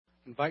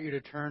I invite you to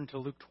turn to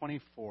Luke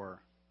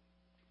 24.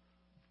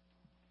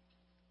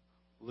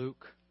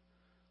 Luke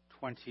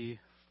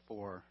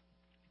 24.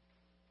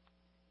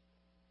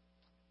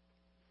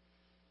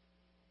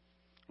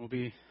 We'll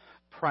be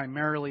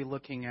primarily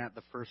looking at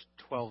the first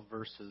 12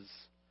 verses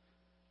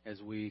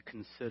as we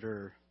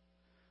consider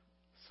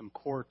some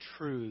core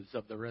truths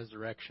of the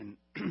resurrection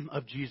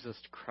of Jesus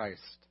Christ.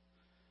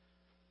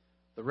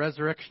 The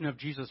resurrection of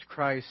Jesus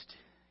Christ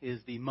is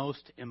the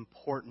most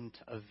important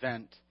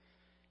event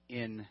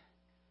in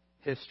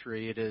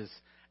history. It is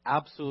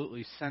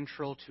absolutely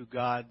central to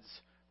God's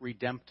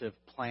redemptive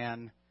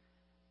plan.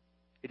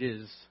 It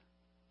is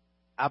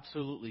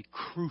absolutely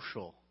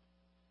crucial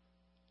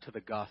to the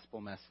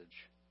gospel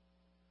message.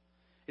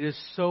 It is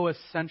so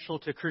essential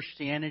to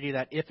Christianity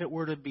that if it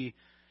were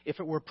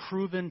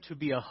proven to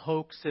be a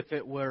hoax, if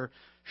it were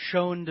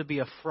shown to be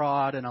a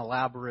fraud, an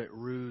elaborate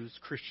ruse,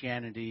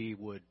 Christianity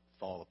would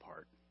fall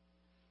apart.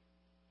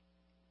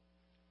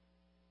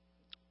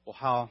 Well,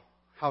 how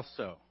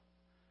so?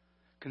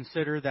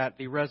 Consider that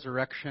the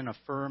resurrection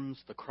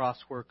affirms the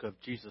crosswork of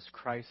Jesus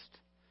Christ.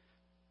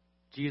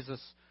 Jesus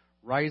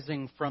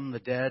rising from the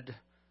dead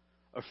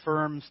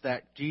affirms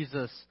that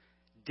Jesus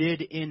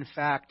did in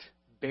fact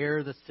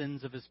bear the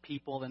sins of his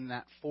people, and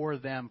that for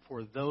them,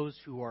 for those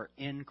who are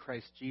in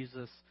Christ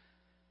Jesus,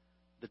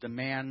 the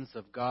demands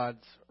of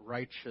God's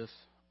righteous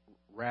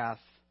wrath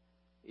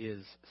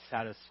is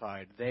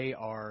satisfied. They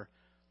are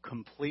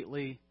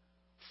completely,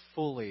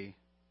 fully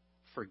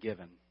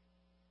forgiven.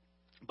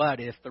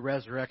 But if the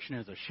resurrection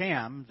is a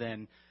sham,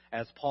 then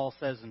as Paul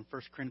says in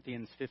 1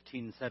 Corinthians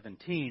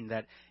 15:17,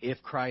 that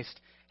if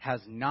Christ has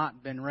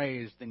not been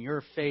raised, then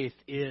your faith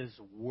is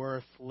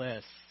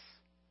worthless,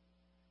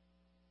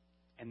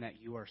 and that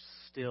you are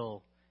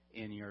still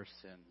in your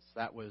sins.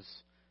 That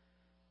was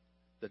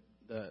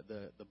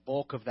the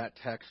bulk of that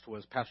text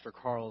was Pastor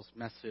Carl's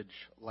message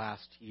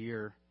last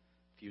year.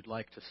 If you'd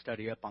like to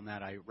study up on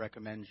that, I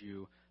recommend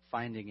you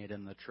finding it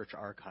in the church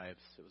archives.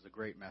 It was a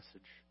great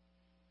message.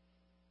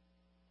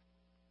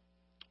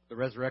 The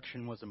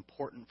resurrection was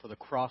important for the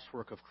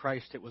crosswork of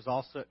Christ. It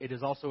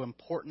is also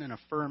important and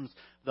affirms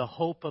the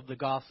hope of the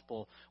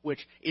gospel,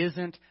 which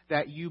isn't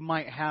that you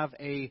might have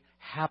a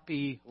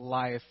happy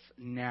life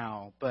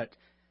now, but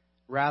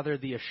rather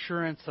the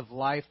assurance of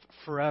life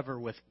forever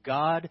with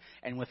God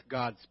and with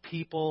God's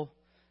people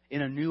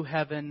in a new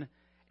heaven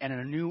and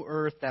a new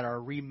earth that are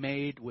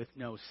remade with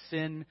no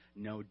sin,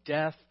 no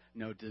death,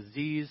 no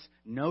disease,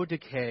 no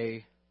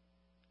decay,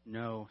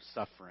 no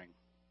suffering.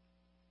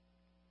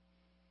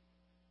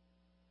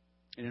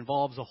 It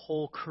involves a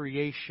whole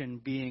creation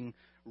being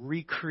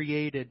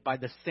recreated by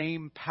the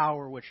same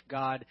power which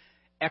God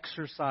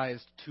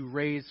exercised to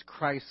raise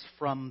Christ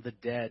from the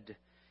dead.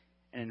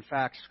 And in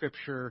fact,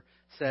 Scripture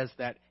says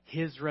that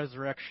his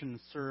resurrection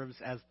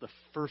serves as the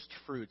first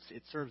fruits.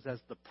 It serves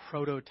as the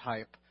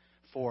prototype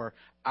for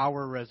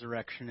our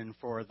resurrection and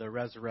for the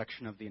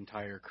resurrection of the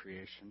entire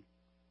creation.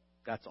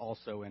 That's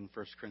also in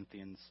 1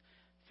 Corinthians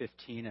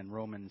 15 and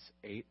Romans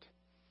 8.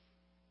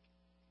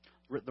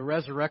 The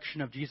resurrection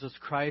of Jesus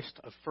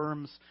Christ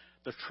affirms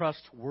the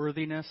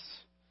trustworthiness,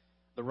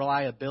 the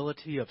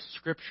reliability of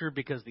Scripture,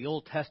 because the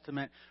Old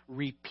Testament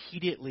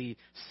repeatedly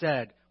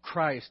said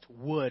Christ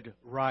would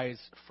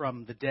rise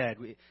from the dead.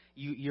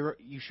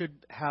 You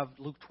should have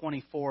Luke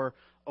 24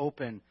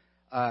 open.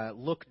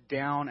 Look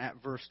down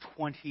at verse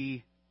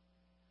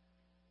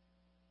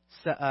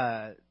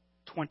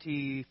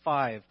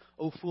 25.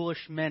 O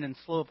foolish men and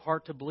slow of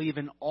heart to believe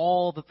in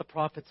all that the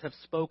prophets have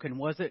spoken.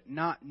 Was it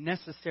not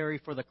necessary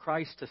for the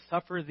Christ to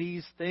suffer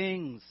these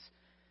things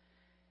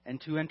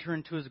and to enter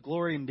into his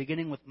glory? And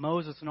beginning with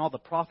Moses and all the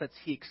prophets,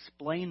 he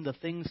explained the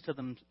things to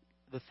them,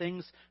 the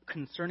things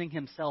concerning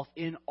himself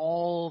in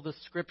all the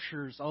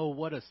Scriptures. Oh,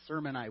 what a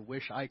sermon I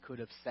wish I could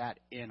have sat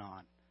in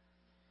on.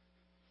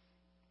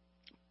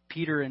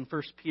 Peter in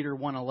 1 Peter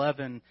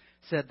 1:11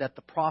 said that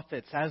the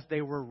prophets, as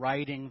they were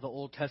writing the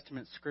Old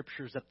Testament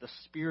Scriptures, that the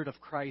Spirit of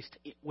Christ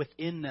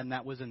within them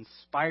that was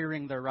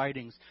inspiring their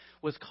writings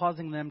was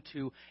causing them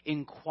to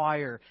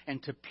inquire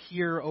and to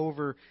peer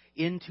over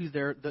into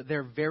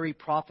their very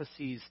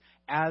prophecies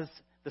as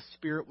the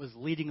Spirit was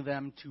leading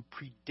them to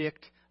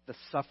predict the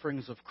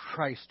sufferings of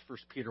Christ, 1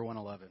 Peter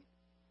 1:11.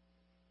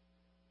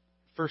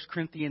 1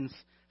 Corinthians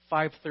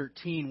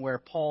 5:13, where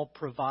Paul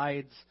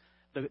provides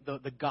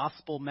the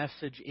gospel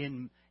message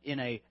in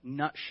a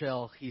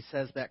nutshell, he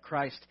says that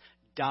Christ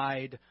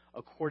died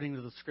according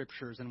to the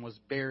Scriptures and was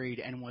buried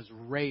and was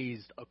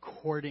raised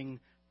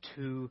according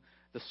to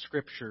the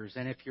Scriptures.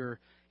 And if you're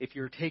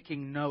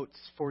taking notes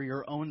for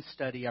your own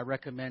study, I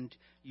recommend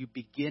you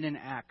begin in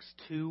Acts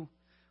 2,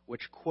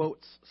 which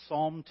quotes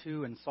Psalm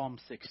 2 and Psalm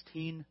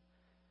 16,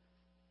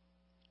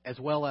 as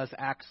well as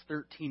Acts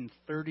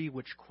 13:30,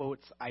 which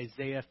quotes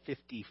Isaiah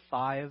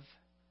 55.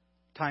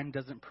 Time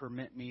doesn't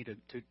permit me to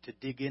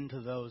dig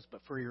into those,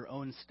 but for your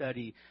own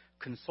study,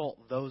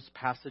 consult those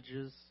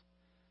passages.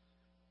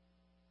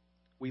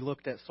 We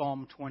looked at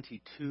Psalm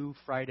 22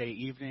 Friday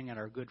evening at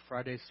our Good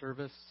Friday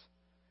service,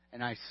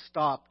 and I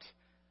stopped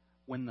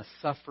when the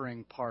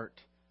suffering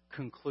part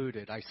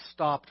concluded. I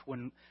stopped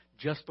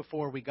just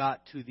before we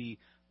got to the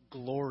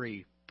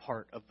glory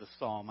part of the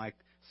psalm. I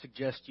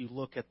suggest you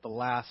look at the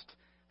last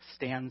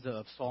stanza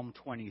of Psalm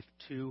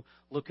 22.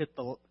 Look at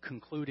the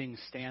concluding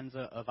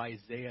stanza of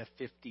Isaiah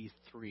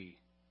 53.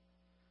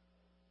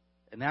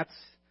 And that's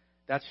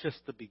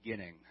just the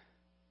beginning.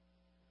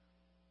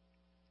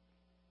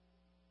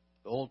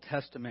 The Old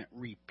Testament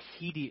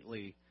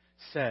repeatedly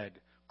said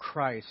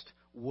Christ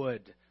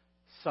would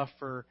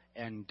suffer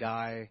and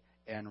die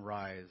and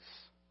rise.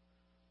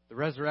 The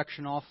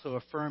resurrection also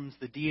affirms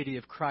the deity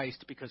of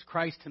Christ because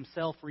Christ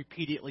himself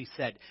repeatedly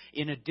said,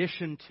 in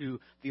addition to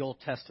the Old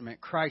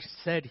Testament, Christ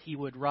said he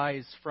would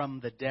rise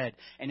from the dead.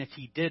 And if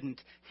he didn't,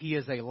 he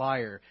is a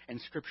liar. And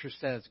Scripture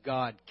says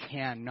God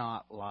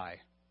cannot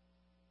lie.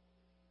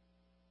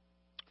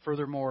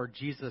 Furthermore,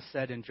 Jesus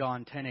said in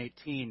John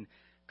 10:18,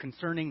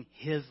 concerning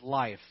his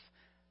life,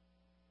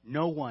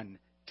 no one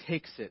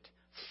takes it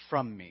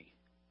from me,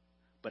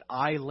 but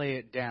I lay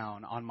it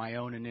down on my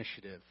own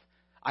initiative.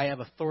 I have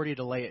authority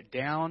to lay it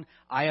down.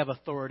 I have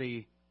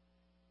authority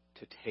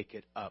to take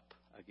it up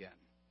again.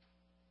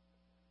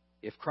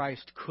 If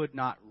Christ could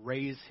not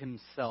raise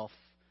himself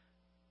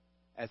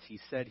as he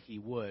said he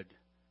would,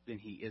 then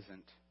he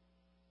isn't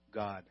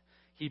God.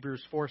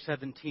 Hebrews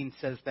 4:17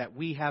 says that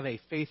we have a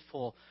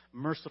faithful,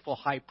 merciful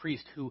high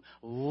priest who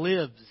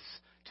lives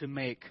to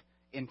make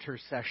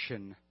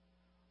intercession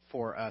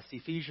for us.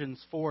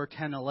 Ephesians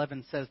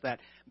 4:10-11 says that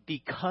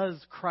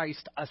because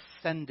Christ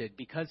ascended,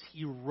 because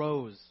he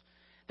rose,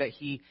 that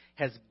he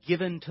has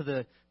given to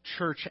the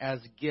church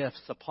as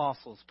gifts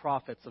apostles,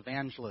 prophets,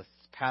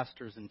 evangelists,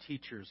 pastors, and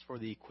teachers for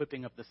the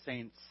equipping of the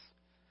saints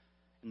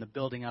and the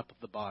building up of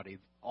the body.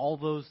 All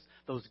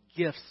those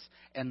gifts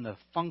and the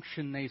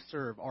function they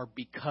serve are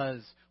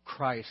because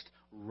Christ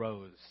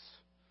rose.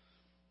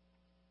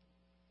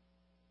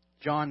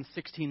 John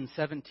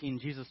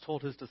 16:17, Jesus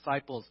told his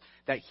disciples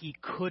that he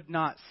could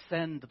not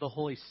send the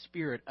Holy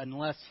Spirit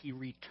unless he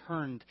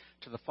returned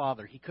to the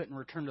Father. He couldn't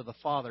return to the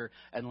Father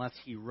unless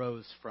he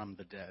rose from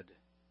the dead.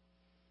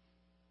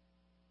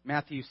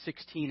 Matthew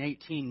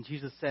 16:18,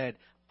 Jesus said,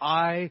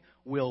 I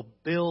will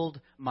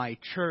build my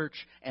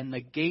church, and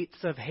the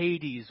gates of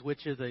Hades,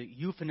 which is a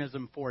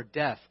euphemism for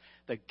death,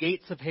 the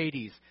gates of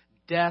Hades,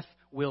 death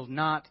will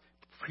not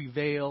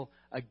prevail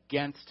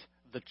against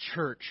the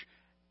church.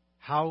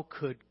 How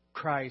could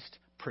Christ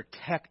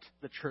protect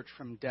the church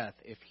from death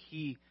if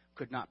he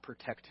could not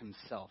protect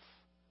himself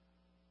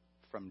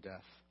from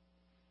death?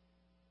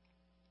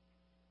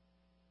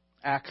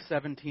 Acts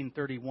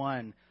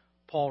 17:31,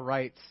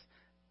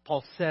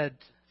 Paul said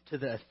to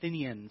the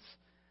Athenians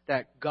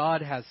that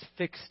God has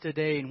fixed a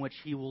day in which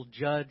he will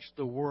judge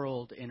the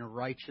world in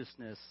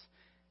righteousness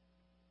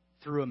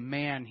through a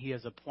man he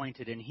has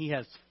appointed, and he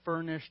has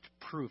furnished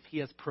proof. He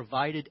has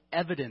provided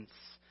evidence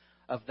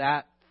of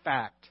that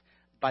fact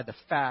by the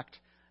fact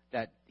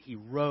that he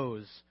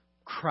rose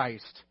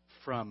Christ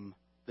from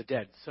the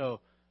dead. So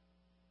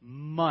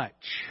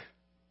much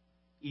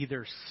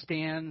either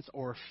stands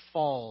or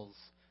falls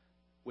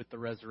with the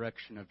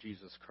resurrection of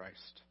Jesus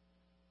Christ.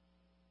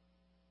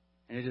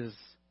 And it is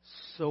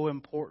so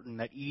important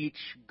that each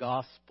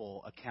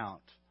gospel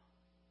account,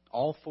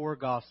 all four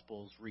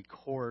gospels,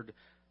 record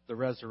the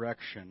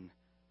resurrection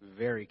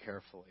very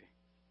carefully.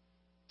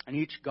 And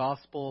each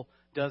gospel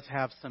does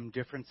have some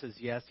differences,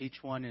 yes.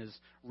 Each one is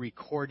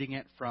recording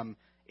it from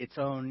its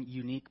own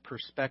unique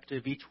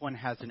perspective. Each one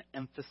has an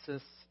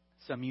emphasis,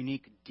 some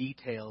unique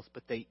details,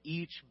 but they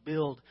each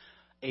build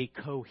a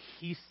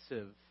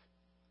cohesive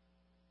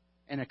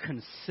and a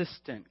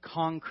consistent,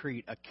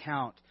 concrete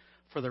account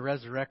for the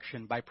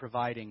resurrection by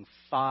providing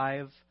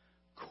 5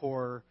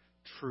 core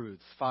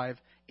truths, 5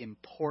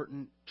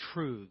 important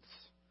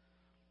truths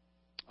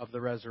of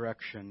the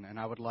resurrection. And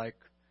I would like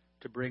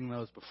to bring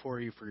those before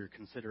you for your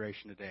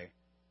consideration today.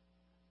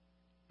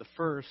 The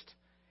first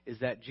is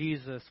that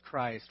Jesus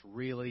Christ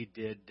really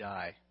did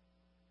die.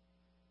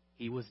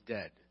 He was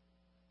dead.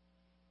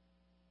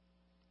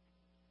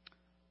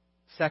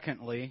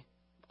 Secondly,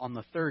 on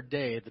the third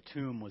day, the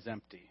tomb was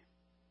empty.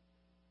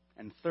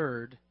 And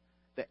third,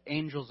 the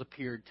angels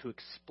appeared to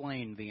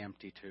explain the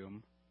empty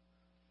tomb.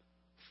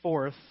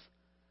 Fourth,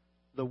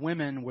 the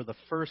women were the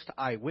first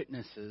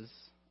eyewitnesses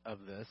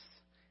of this.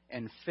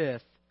 And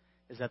fifth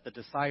is that the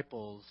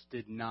disciples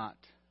did not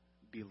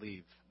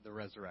believe the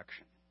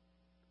resurrection.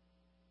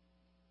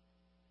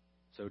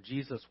 So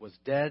Jesus was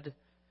dead,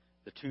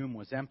 the tomb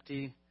was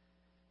empty,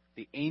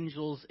 the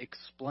angels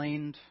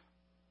explained,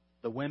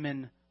 the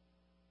women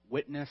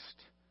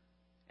witnessed,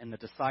 and the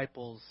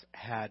disciples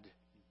had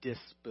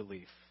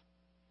disbelief.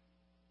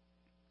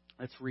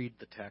 Let's read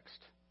the text.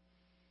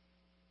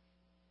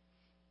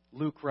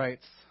 Luke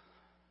writes,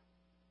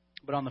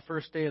 but on the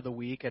first day of the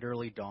week at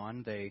early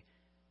dawn, they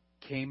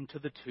came to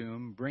the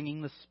tomb,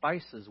 bringing the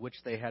spices which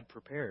they had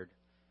prepared.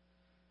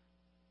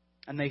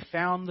 And they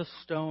found the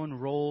stone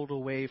rolled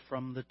away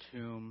from the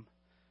tomb.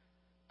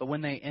 But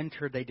when they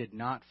entered, they did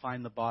not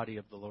find the body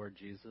of the Lord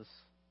Jesus.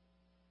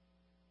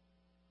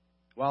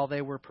 While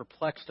they were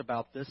perplexed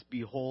about this,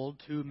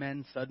 behold, two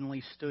men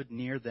suddenly stood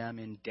near them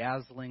in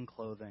dazzling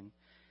clothing.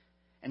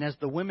 And as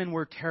the women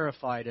were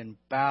terrified and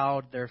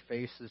bowed their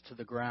faces to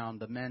the ground,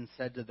 the men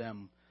said to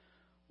them,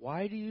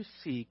 "Why do you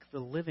seek the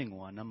living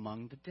one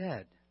among the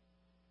dead?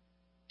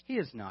 He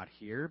is not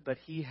here, but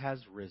he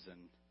has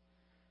risen.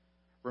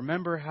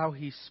 Remember how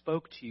he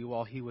spoke to you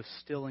while he was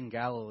still in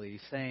Galilee,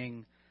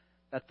 saying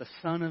that the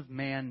Son of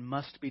Man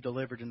must be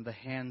delivered into the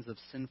hands of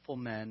sinful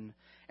men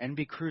and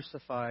be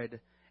crucified,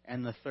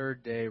 and the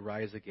third day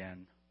rise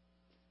again."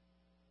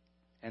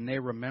 And they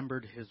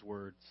remembered his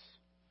words,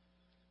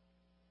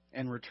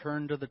 and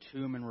returned to the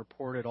tomb and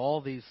reported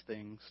all these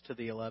things to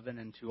the 11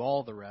 and to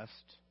all the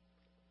rest.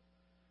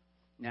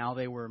 Now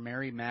they were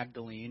Mary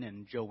Magdalene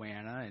and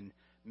Joanna and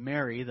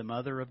Mary, the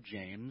mother of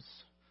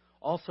James.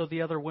 Also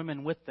the other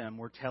women with them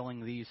were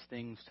telling these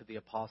things to the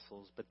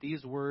apostles, but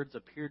these words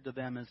appeared to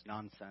them as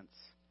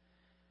nonsense,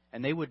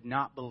 and they would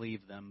not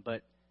believe them.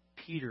 But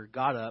Peter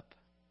got up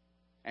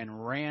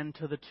and ran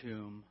to the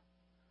tomb.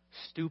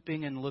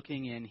 Stooping and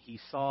looking in, he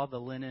saw the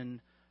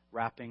linen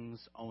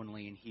wrappings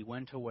only, and he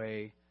went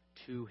away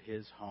to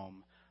his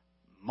home,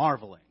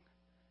 marveling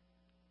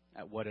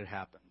at what had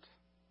happened.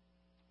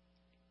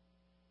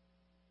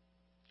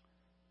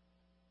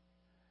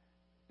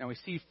 Now we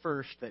see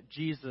first that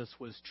Jesus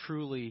was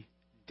truly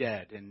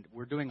dead, and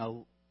we're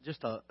doing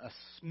just a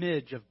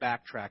smidge of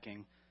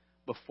backtracking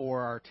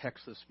before our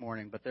text this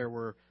morning, but there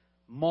were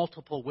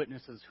multiple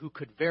witnesses who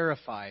could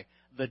verify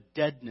the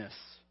deadness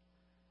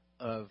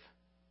of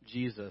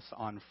Jesus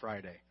on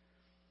Friday.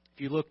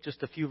 If you look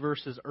just a few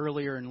verses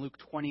earlier in Luke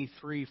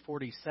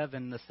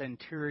 23:47, the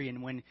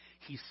centurion, when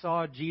he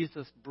saw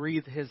Jesus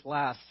breathe his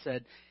last,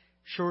 said,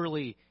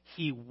 "Surely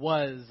he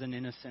was an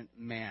innocent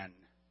man."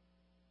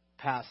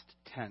 Past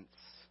tense.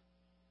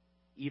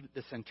 Even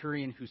the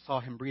centurion who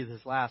saw him breathe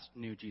his last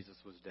knew Jesus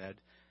was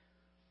dead.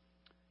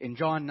 In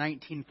John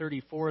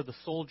 19:34, the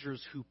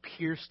soldiers who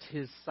pierced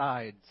his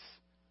sides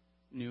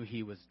knew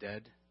he was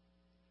dead.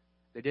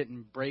 They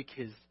didn't break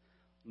his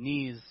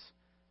knees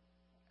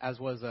as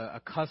was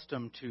a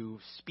custom to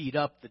speed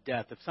up the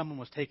death. If someone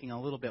was taking a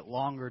little bit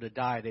longer to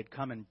die, they'd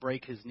come and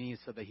break his knees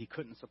so that he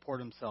couldn't support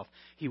himself.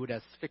 He would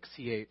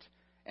asphyxiate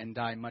and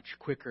die much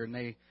quicker. And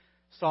they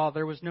saw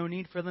there was no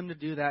need for them to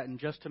do that, and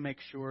just to make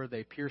sure,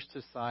 they pierced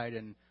his side,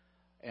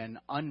 and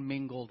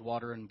unmingled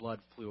water and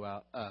blood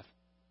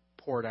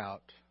poured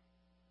out.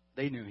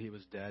 They knew he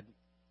was dead.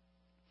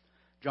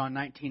 John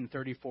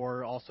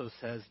 19:34 also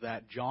says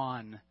that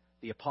John,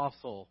 the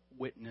apostle,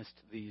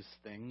 witnessed these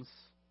things.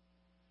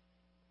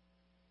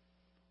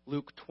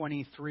 Luke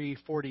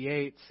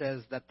 23:48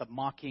 says that the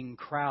mocking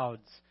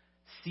crowds,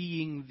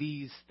 seeing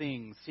these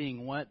things,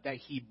 seeing that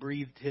he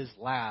breathed his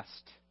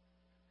last,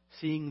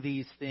 seeing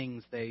these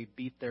things, they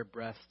beat their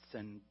breasts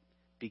and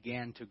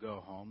began to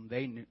go home.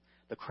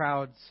 The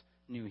crowds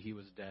knew he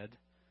was dead.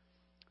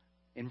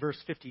 In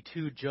verse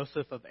 52,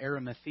 Joseph of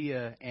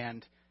Arimathea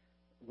and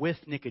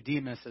with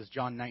Nicodemus, as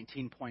John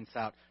 19 points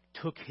out,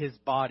 took his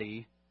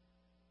body.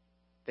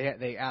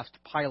 They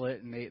asked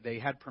Pilate, and they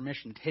had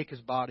permission to take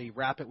his body,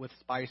 wrap it with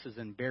spices,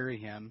 and bury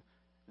him.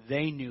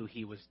 They knew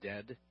he was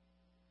dead.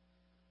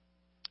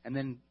 And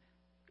then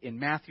in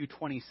Matthew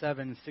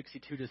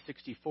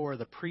 27:62-64,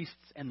 the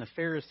priests and the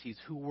Pharisees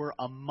who were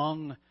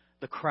among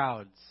the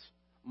crowds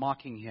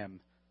mocking him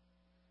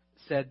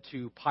said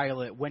to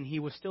Pilate, when he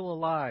was still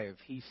alive,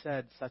 he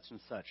said such and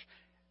such.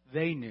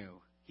 They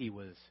knew he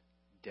was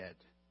dead.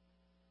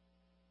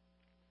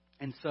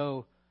 And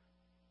so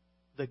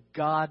the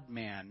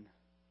God-man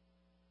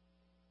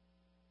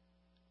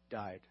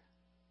died.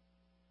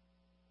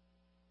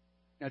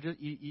 Now,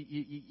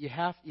 you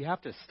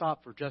have to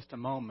stop for just a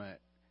moment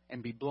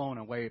and be blown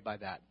away by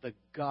that. The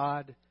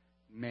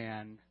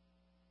God-man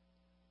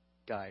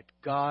died.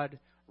 God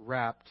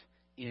wrapped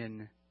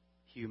in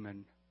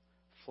human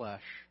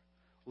flesh.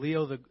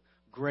 Leo the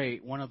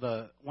Great, one of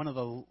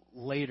the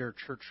later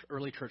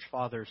early church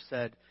fathers,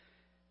 said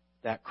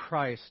that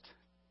Christ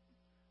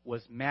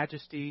was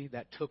majesty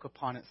that took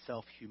upon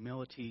itself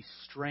humility,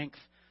 strength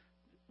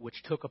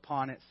which took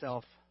upon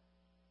itself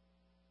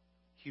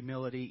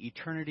humility,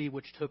 eternity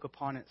which took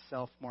upon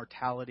itself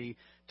mortality,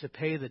 to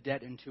pay the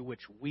debt into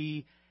which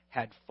we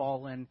had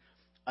fallen,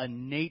 a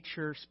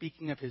nature,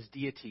 speaking of his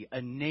deity,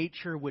 a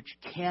nature which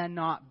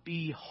cannot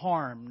be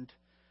harmed,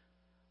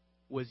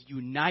 was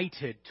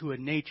united to a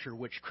nature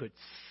which could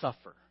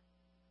suffer.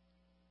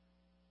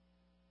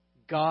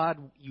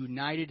 God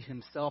united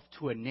himself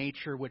to a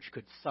nature which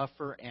could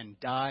suffer and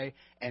die,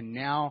 and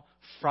now,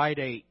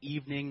 Friday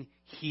evening,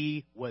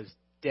 he was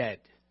dead.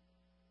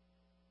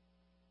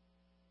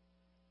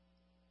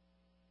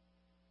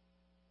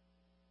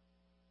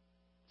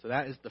 So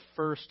that is the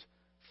first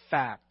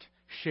fact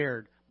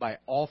shared by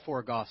all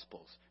four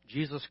Gospels.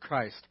 Jesus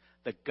Christ,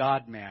 the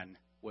God-man,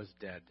 was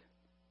dead.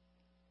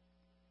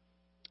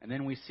 And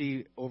then we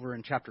see over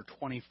in chapter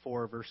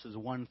 24, verses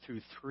 1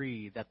 through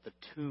 3, that the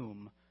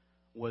tomb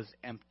was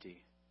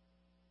empty.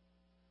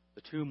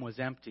 The tomb was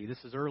empty.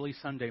 This is early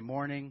Sunday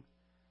morning.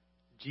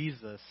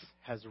 Jesus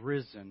has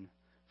risen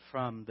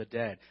from the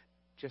dead.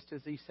 just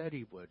as he said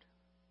he would,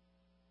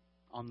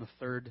 on the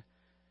third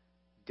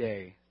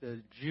day.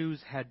 The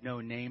Jews had no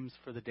names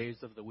for the days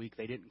of the week.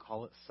 They didn't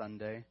call it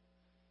Sunday.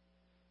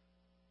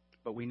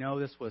 But we know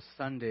this was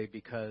Sunday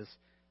because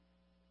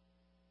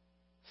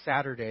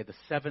Saturday, the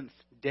seventh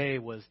day,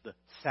 was the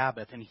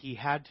Sabbath, and he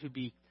had to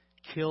be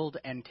killed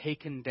and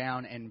taken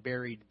down and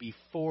buried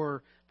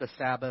before the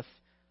Sabbath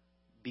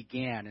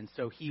began. And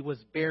so he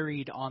was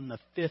buried on the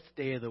fifth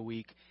day of the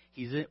week,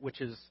 which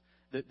is,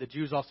 the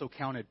Jews also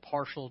counted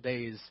partial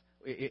days.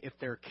 If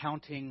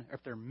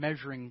they're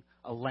measuring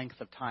a length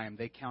of time,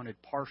 they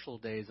counted partial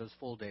days as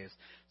full days.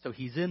 So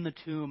he's in the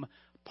tomb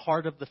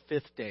part of the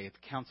fifth day. It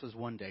counts as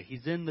one day.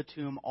 He's in the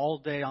tomb all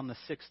day on the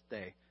sixth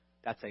day.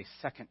 That's a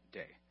second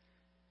day.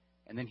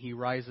 And then he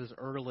rises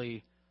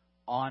early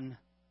on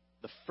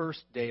the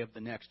first day of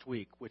the next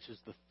week, which is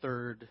the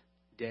third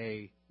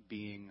day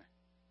being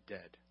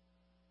dead.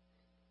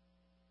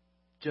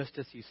 Just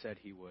as he said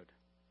he would.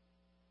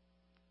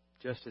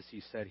 Just as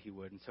he said he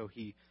would. And so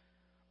he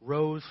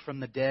rose from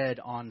the dead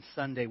on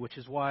Sunday, which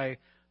is why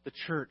the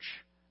church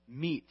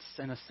meets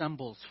and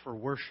assembles for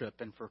worship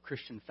and for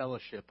Christian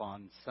fellowship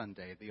on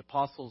Sunday. The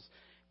apostles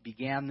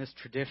began this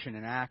tradition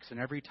in Acts, and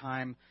every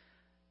time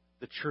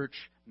the church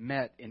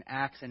met in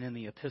Acts and in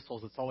the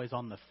epistles, it's always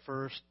on the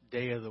first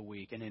day of the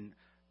week. And in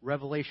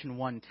Revelation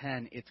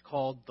 1:10, it's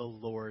called the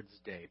Lord's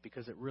Day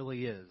because it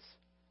really is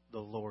the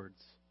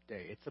Lord's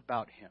Day. It's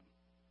about Him.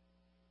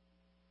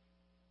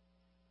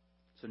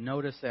 So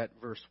notice at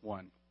verse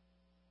 1.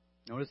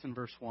 Notice in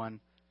verse 1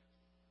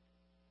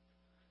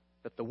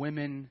 that the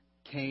women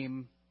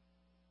came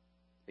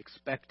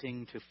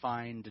expecting to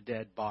find a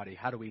dead body.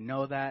 How do we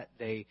know that?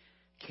 They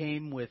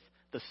came with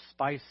the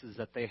spices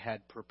that they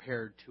had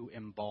prepared to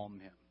embalm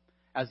him.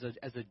 As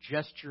a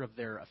gesture of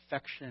their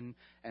affection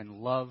and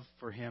love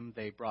for him,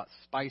 they brought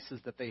spices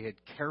that they had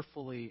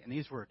carefully, and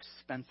these were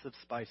expensive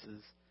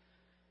spices,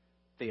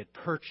 they had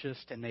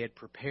purchased and they had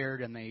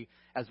prepared, and they,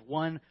 as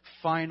one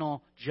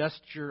final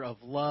gesture of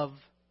love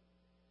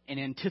and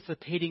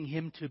anticipating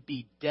him to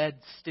be dead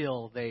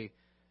still, they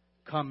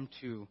come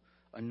to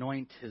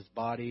anoint his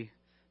body.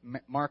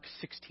 Mark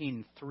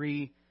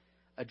 16:3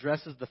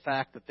 addresses the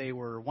fact that they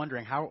were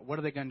wondering, what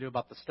are they going to do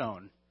about the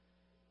stone?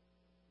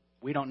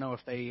 We don't know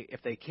if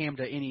they came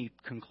to any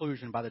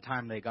conclusion by the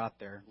time they got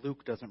there.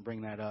 Luke doesn't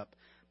bring that up.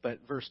 But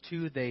verse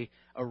 2, they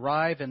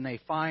arrive and they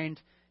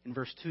find in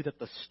verse 2 that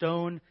the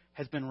stone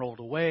has been rolled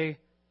away.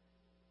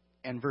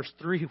 And verse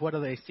 3, what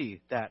do they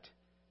see? That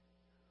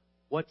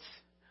what's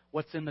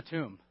in the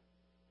tomb?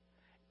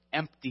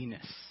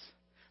 Emptiness.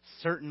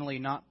 Certainly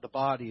not the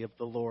body of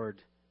the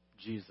Lord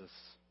Jesus.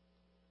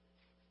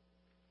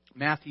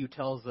 Matthew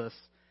tells us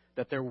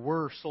that there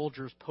were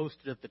soldiers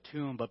posted at the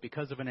tomb, but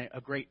because of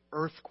a great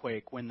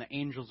earthquake, when the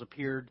angels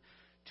appeared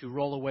to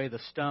roll away the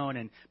stone,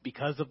 and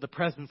because of the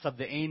presence of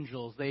the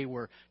angels, they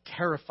were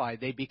terrified.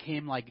 They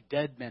became like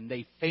dead men.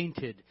 They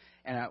fainted,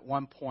 and at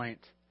one point,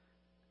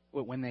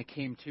 when they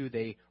came to,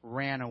 they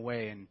ran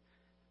away. And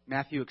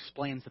Matthew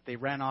explains that they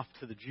ran off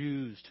to the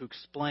Jews to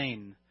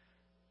explain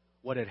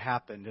what had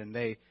happened, and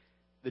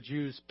the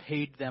Jews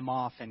paid them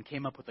off and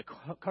came up with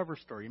a cover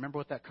story. You remember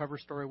what that cover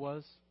story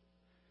was?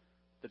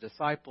 The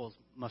disciples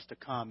must have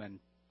come and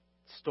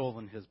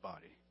stolen his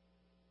body.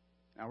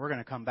 Now, we're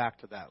going to come back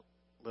to that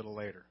a little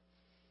later.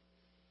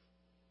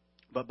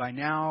 But by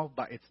now,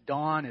 it's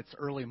dawn, it's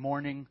early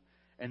morning,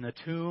 and the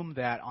tomb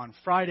that on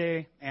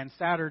Friday and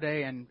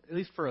Saturday, and at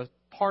least for a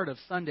part of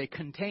Sunday,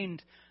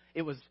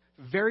 it was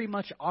very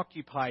much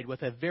occupied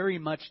with a very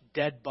much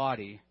dead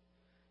body,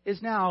 is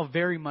now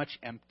very much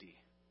empty.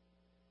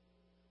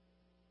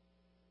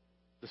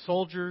 The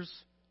soldiers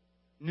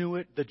knew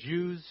it, the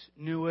Jews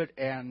knew it,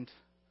 and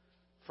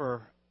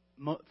for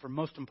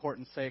most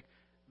important sake,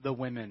 the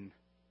women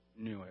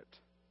knew it.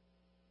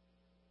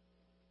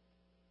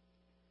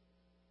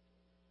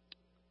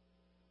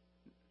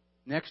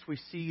 Next, we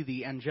see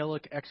the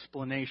angelic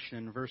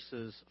explanation,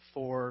 verses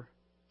 4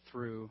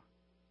 through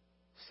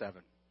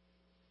 7.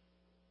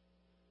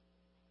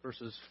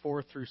 Verses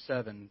 4 through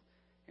 7.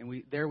 And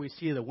we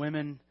see the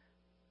women.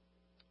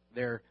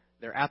 They're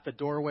at the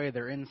doorway.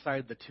 They're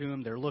inside the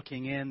tomb. They're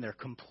looking in. They're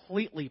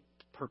completely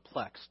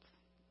perplexed.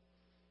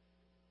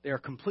 They are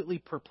completely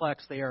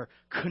perplexed. They are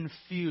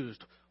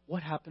confused.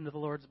 What happened to the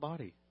Lord's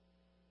body?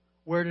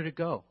 Where did it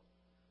go?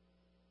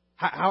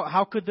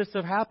 How could this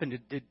have happened?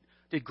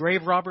 Did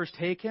grave robbers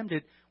take him?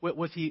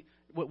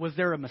 Was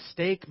there a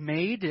mistake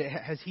made?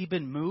 Has he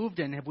been moved,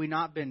 and have we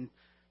not been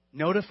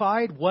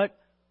notified? What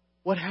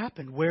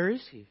happened? Where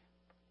is he?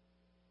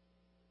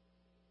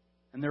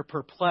 And they're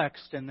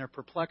perplexed, and their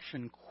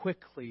perplexion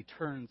quickly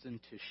turns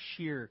into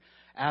sheer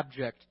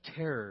abject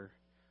terror,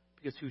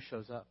 because who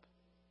shows up?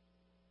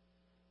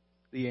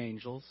 The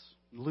angels.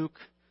 Luke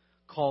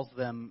calls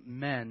them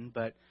men,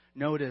 but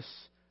notice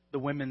the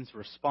women's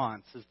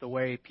response is the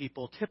way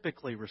people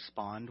typically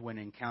respond when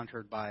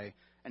encountered by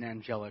an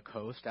angelic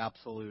host.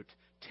 Absolute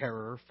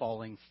terror,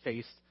 falling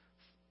face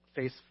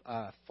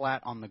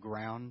flat on the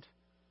ground,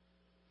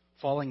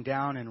 falling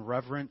down in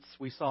reverence.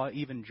 We saw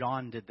even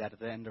John did that at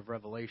the end of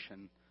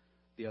Revelation.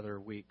 the other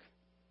week.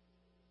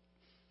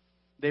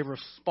 They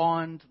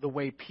respond the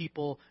way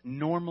people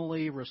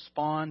normally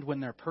respond when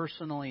they're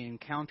personally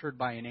encountered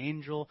by an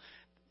angel.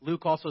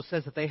 Luke also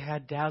says that they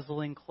had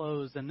dazzling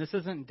clothes, and this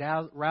isn't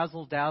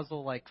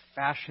razzle-dazzle like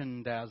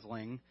fashion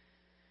dazzling.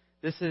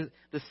 This is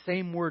the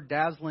same word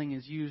dazzling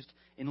is used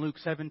in Luke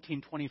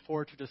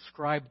 17:24 to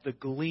describe the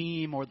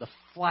gleam or the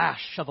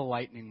flash of a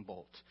lightning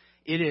bolt.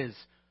 It is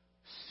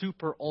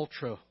super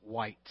ultra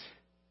white.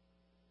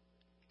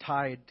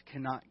 Tide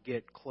cannot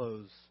get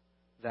clothes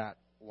that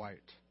white.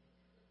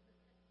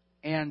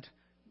 And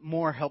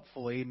more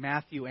helpfully,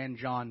 Matthew and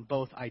John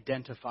both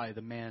identify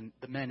the men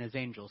as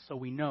angels. So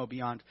we know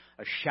beyond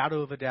a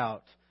shadow of a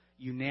doubt,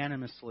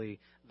 unanimously,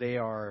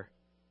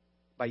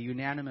 by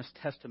unanimous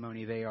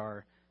testimony, they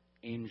are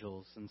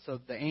angels. And so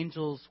the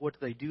angels, what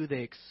do?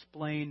 They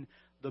explain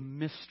the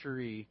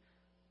mystery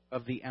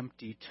of the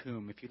empty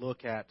tomb. If you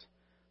look at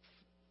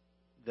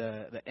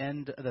the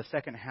end, the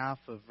second half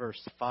of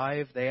verse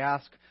 5, they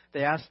ask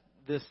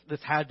this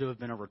had to have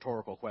been a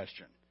rhetorical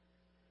question.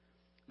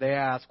 They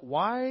ask,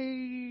 why are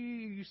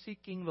you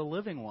seeking the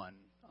living one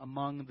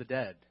among the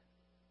dead?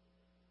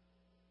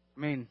 I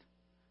mean,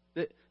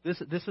 this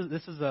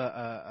is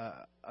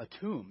a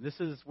tomb. This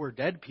is where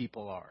dead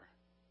people are.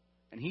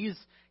 And he's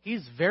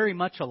very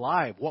much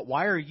alive.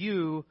 Why are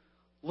you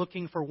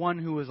looking for one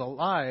who is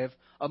alive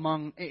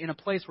in a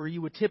place where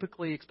you would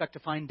typically expect to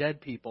find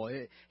dead people?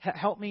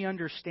 Help me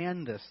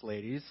understand this,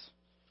 ladies.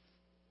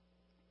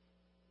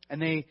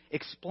 And they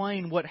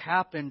explain what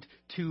happened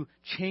to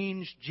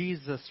change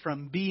Jesus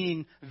from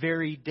being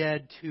very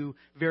dead to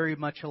very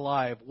much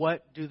alive.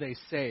 What do they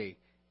say?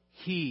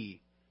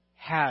 He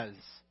has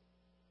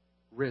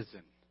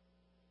risen.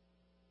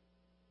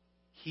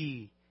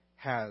 He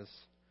has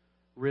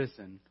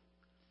risen.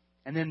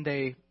 And then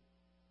they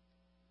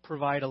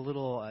provide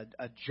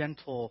a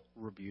gentle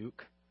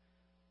rebuke.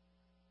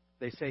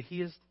 They say,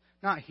 he is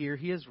not here,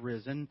 he is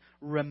risen.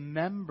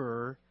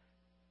 Remember,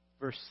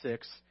 verse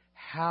 6,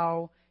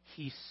 how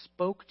he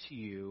spoke to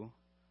you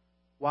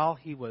while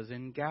he was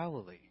in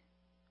Galilee.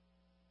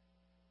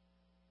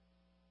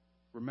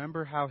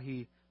 Remember how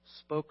he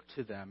spoke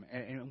to them.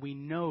 And we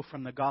know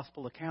from the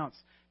gospel accounts,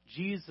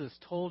 Jesus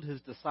told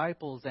his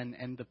disciples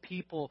and the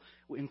people,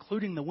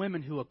 including the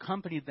women who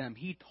accompanied them,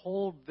 he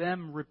told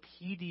them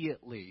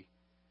repeatedly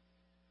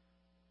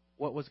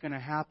what was going to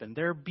happen.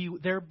 Their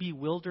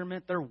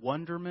bewilderment, their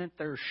wonderment,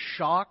 their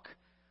shock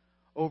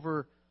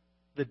over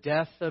the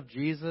death of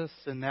Jesus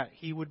and that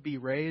he would be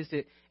raised,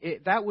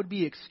 that would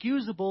be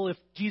excusable if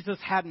Jesus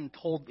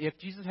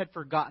had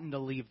forgotten to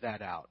leave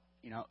that out.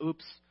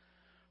 Oops,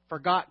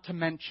 forgot to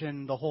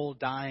mention the whole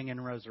dying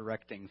and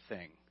resurrecting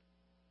thing.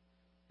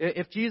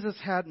 If Jesus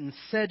hadn't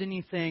said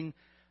anything,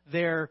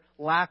 their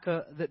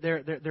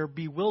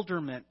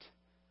bewilderment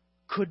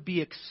could be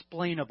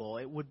explainable.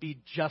 It would be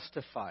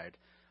justified.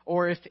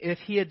 Or if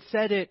he had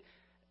said it,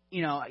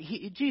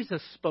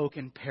 Jesus spoke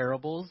in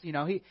parables.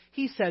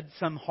 He said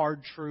some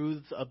hard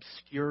truths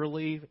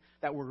obscurely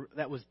that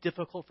was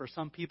difficult for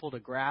some people to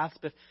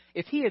grasp.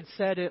 If he had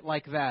said it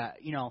like that,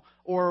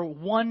 or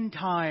one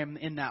time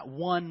in that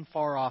one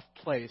far off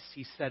place,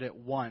 he said it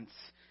once,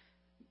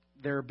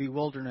 their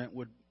bewilderment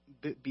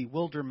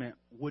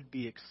would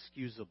be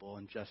excusable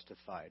and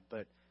justified.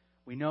 But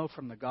we know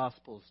from the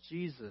Gospels,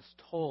 Jesus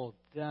told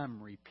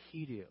them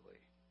repeatedly.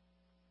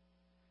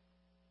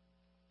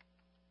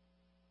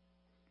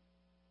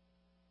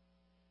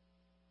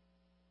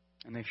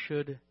 And they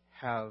should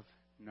have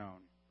known.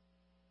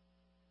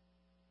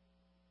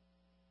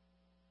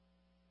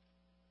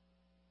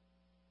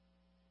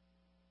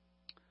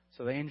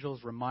 So the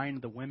angels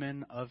remind the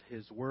women of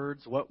his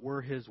words. What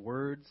were his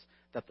words?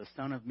 That the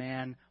Son of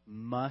Man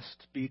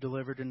must be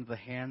delivered into the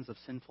hands of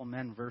sinful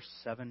men. Verse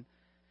 7.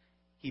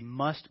 He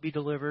must be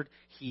delivered.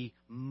 He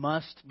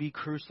must be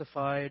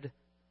crucified.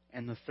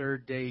 And the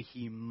third day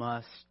he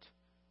must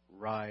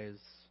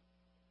rise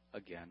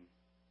again.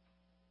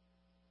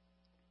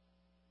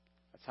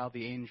 That's how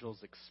the angels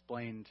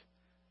explained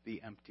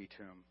the empty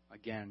tomb.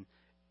 Again,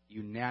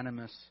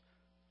 unanimous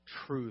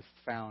truth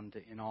found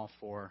in all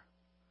four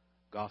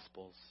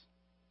Gospels.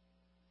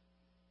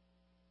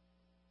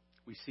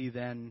 We see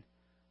then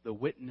the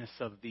witness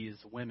of these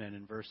women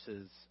in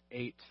verses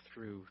 8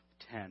 through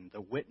 10. The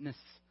witness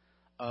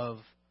of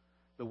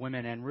the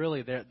women, and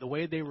really the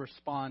way they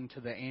respond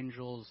to the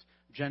angel's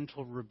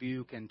gentle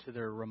rebuke and to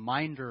their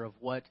reminder of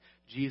what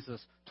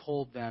Jesus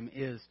told them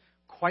is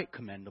quite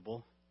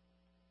commendable.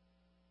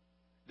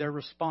 Their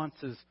response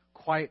is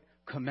quite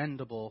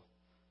commendable.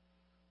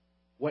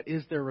 What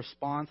is their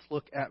response?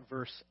 Look at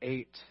verse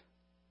 8.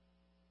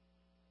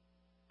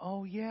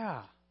 Oh,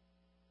 yeah,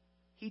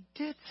 he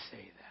did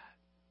say that.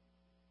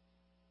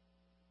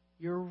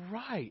 You're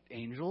right,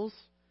 angels.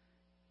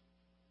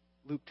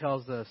 Luke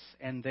tells us,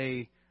 and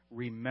they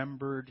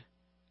remembered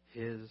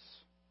his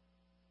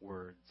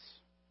words.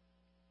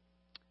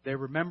 They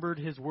remembered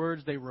his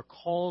words. They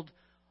recalled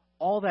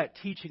all that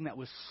teaching that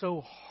was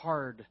so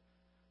hard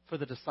for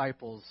the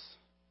disciples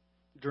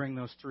during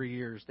those 3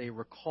 years. They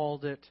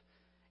recalled it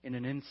in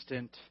an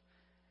instant.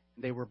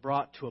 They were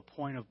brought to a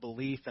point of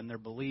belief, and their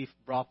belief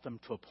brought them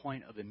to a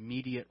point of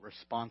immediate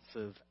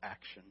responsive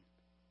action.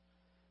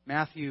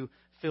 Matthew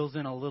fills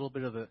in a little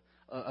bit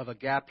of a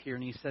gap here,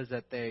 and he says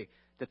that they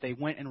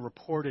went and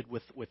reported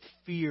with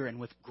fear and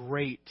with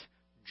great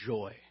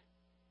joy.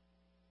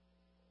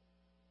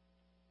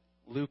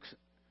 Luke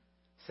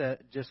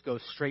just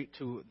goes straight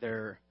to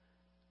their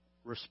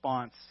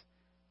response.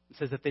 It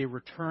says that they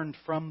returned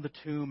from the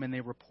tomb and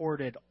they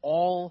reported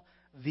all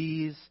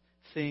these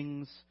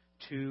things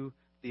to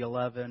the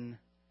 11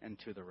 and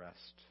to the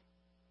rest.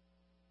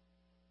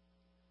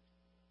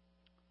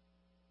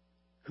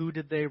 Who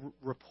did they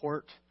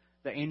report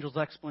the angel's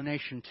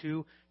explanation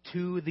to?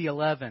 To the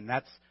 11.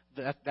 That's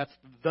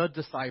the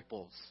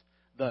disciples,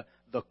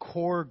 the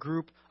core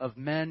group of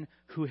men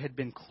who had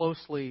been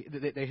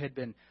they had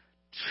been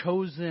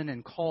chosen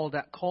and called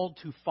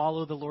to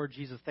follow the Lord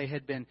Jesus. They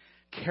had been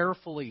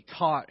carefully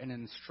taught and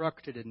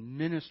instructed and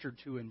ministered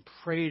to and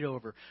prayed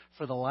over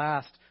for the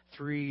last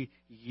 3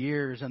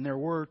 years. And there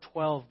were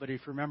 12, but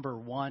if you remember,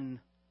 one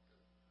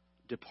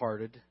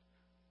departed.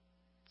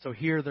 So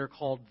here they're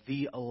called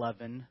the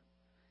 11.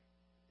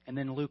 And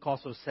then Luke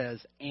also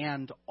says,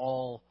 and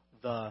all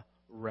the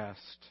rest.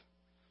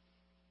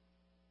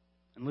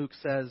 And Luke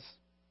says,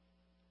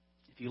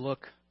 if you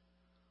look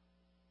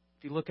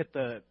at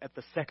the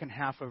second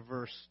half of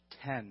verse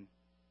 10,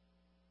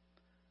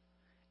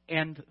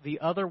 and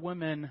the other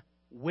women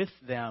with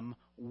them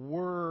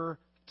were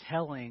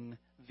telling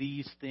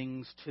these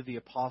things to the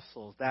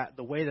apostles. That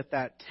the way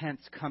that tense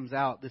comes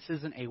out, this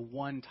isn't a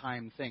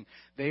one-time thing.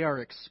 They are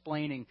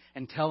explaining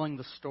and telling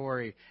the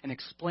story and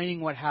explaining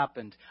what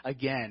happened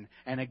again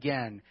and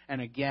again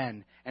and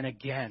again and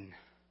again.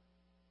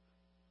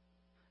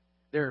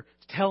 They're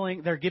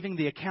giving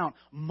the account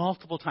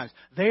multiple times.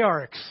 They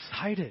are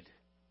excited.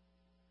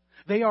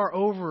 They are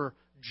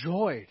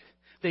overjoyed.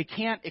 They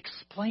can't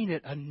explain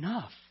it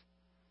enough.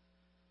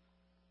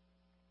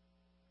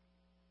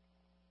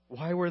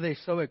 Why were they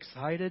so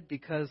excited?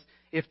 Because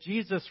if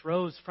Jesus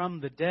rose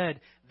from the dead,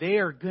 they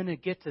are going to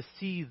get to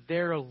see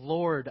their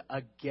Lord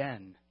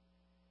again.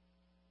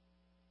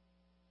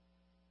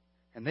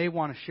 And they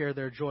want to share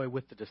their joy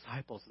with the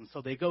disciples. And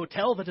so they go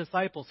tell the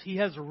disciples, He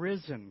has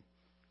risen.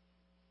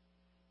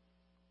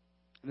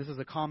 And this is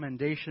a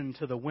commendation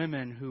to the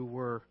women who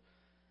were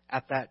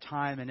at that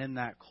time and in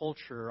that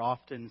culture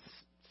often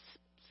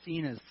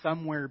seen as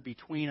somewhere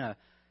between a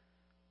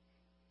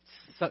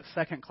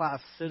second-class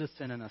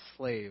citizen and a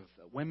slave.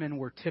 Women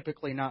were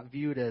typically not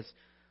viewed as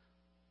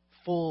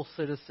full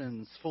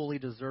citizens, fully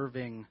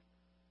deserving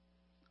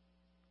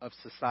of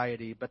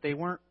society, but they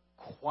weren't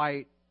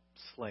quite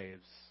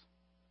slaves.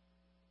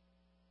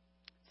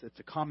 So it's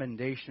a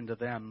commendation to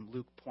them.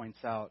 Luke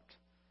points out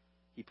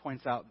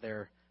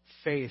their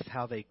faith,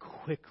 how they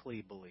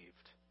quickly believed.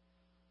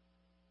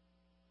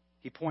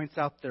 He points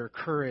out their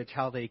courage,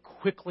 how they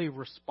quickly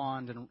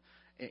respond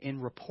in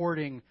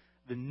reporting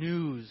the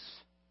news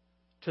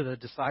to the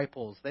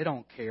disciples. They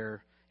don't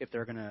care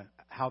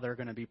how they're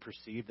gonna be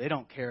perceived. They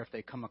don't care if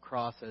they come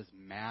across as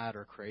mad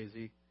or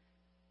crazy.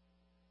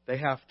 They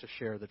have to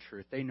share the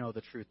truth. They know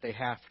the truth. They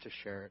have to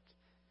share it.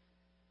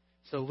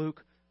 So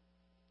Luke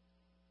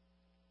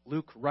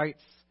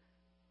writes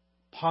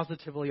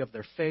positively of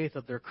their faith,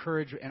 of their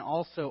courage, and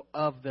also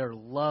of their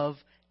love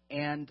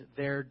and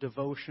their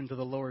devotion to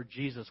the Lord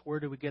Jesus. Where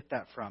do we get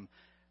that from?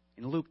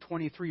 In Luke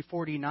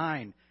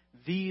 23:49,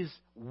 these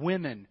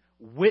women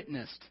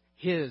witnessed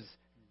His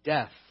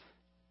death.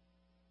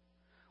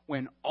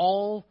 When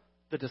all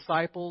the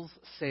disciples,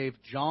 save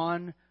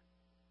John,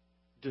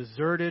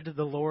 deserted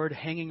the Lord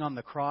hanging on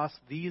the cross,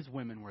 these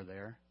women were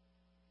there.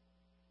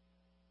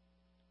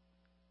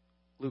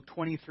 Luke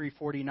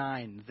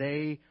 23:49,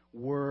 they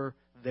were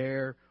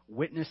there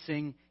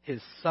witnessing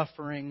His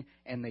suffering,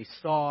 and they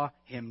saw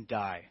Him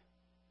die.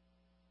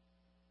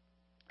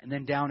 And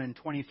then down in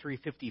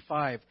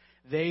 23:55,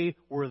 they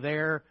were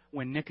there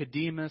when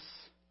Nicodemus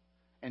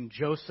and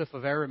Joseph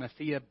of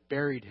Arimathea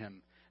buried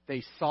Him.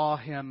 They saw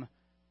Him.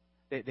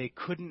 They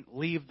couldn't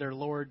leave their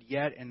Lord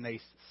yet, and they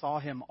saw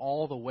Him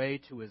all the way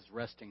to His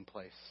resting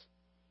place.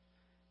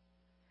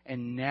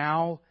 And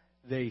now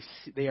they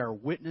are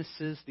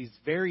witnesses. These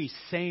very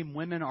same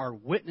women are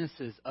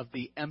witnesses of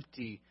the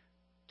empty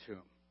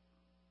tomb.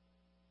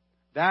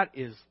 That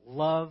is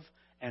love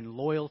and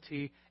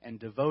loyalty and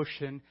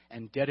devotion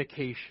and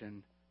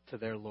dedication to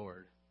their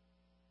Lord.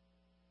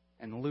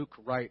 And Luke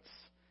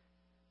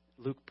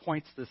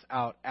points this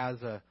out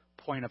as a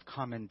point of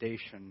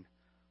commendation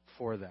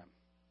for them.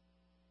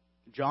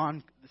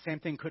 John, the same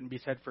thing couldn't be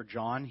said for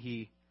John.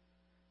 He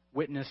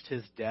witnessed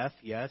His death,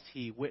 yes.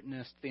 He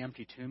witnessed the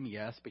empty tomb,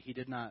 yes, but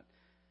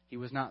he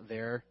was not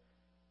there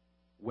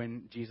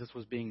when Jesus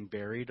was being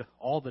buried.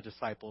 All the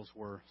disciples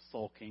were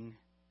sulking.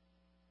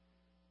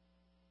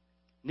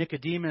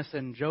 Nicodemus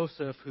and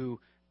Joseph, who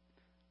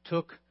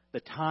took the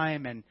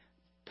time and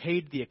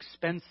paid the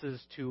expenses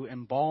to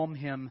embalm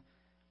Him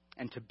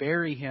and to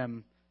bury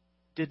Him,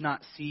 did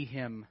not see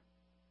Him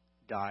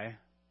die.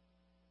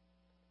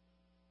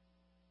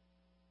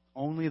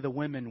 Only the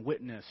women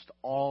witnessed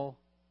all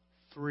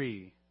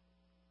three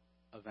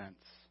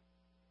events.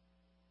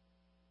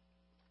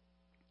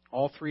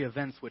 All three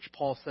events which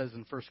Paul says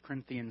in 1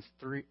 Corinthians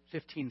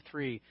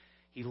 15:3,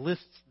 he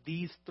lists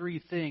these three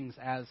things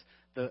as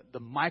the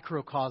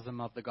microcosm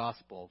of the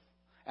gospel,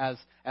 as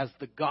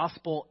the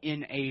gospel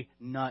in a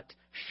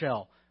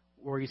nutshell,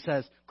 where he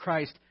says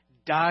Christ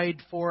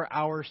died for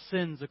our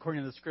sins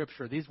according to the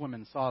Scripture. These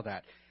women saw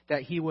that.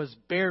 That he was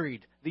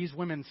buried. These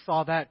women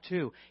saw that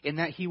too. And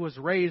that he was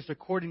raised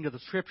according to the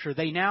Scripture.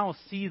 They now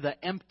see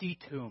the empty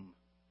tomb.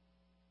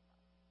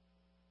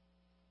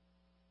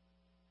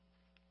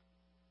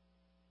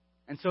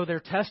 And so their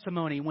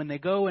testimony, when they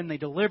go and they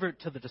deliver it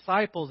to the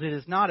disciples, it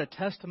is not a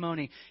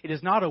testimony, it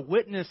is not a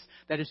witness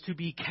that is to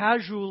be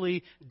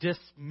casually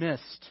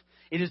dismissed.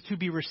 It is to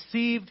be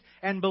received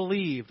and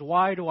believed.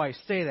 Why do I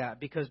say that?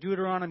 Because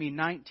Deuteronomy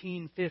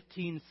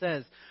 19:15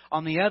 says,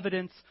 "On the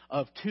evidence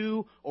of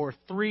 2 or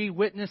 3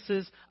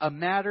 witnesses, a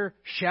matter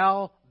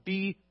shall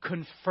be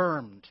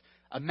confirmed.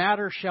 A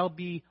matter shall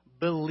be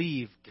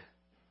believed."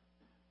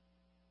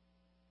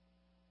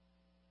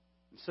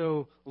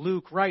 So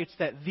Luke writes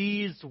that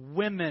these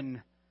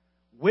women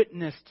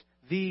witnessed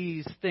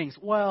these things.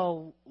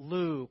 Well,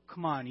 Luke,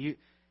 come on, you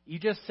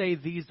just say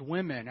these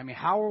women. I mean,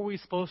 how are we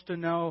supposed to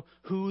know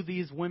who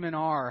these women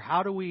are?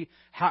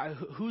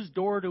 Whose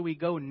door do we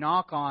go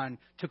knock on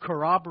to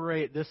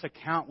corroborate this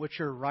account which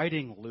you're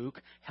writing,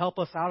 Luke? Help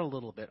us out a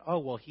little bit. Oh,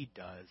 well, he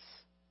does.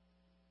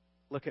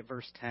 Look at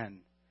verse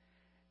 10.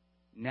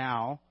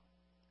 Now,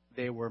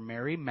 they were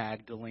Mary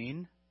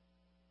Magdalene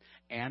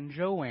and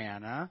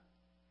Joanna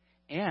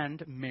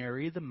and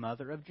Mary, the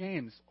mother of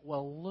James.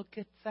 Well, look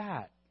at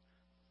that.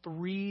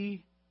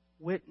 3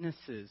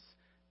 witnesses.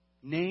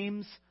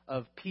 Names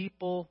of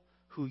people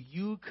who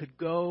you could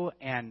go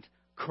and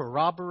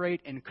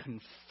corroborate and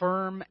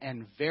confirm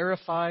and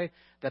verify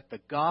that the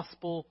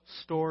gospel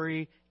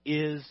story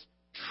is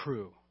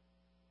true.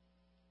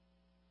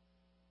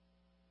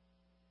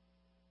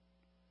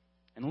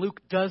 And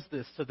Luke does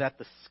this so that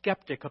the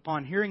skeptic,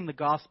 upon hearing the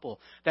gospel,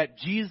 that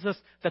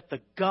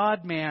the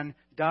God-man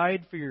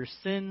died for your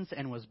sins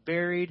and was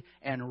buried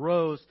and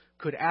rose,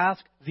 could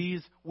ask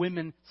these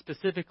women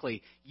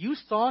specifically, "You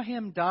saw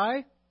him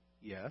die?"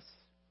 "Yes."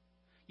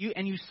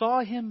 And you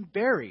saw him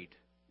buried?"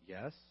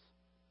 "Yes."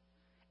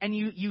 "And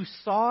you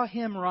saw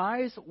him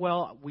rise?"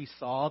 "Well, we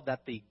saw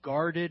that the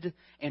guarded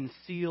and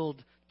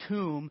sealed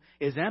tomb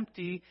is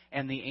empty,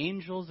 and the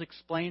angels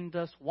explained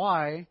us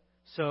why,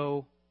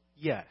 so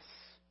yes,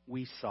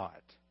 we saw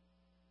it."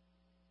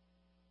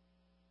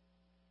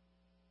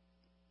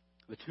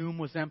 The tomb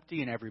was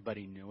empty and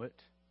everybody knew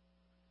it.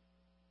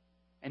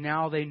 And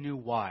now they knew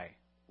why.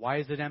 Why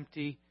is it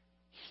empty?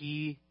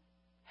 He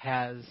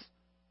has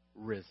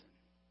risen.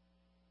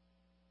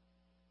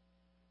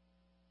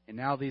 And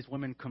now these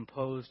women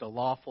composed a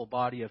lawful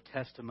body of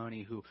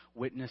testimony who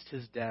witnessed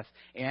his death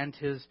and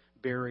his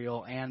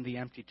burial and the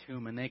empty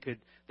tomb. And they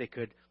could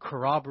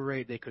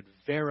corroborate, they could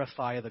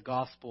verify the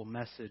gospel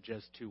message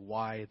as to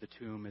why the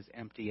tomb is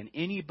empty. And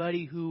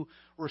anybody who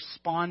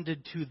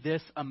responded to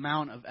this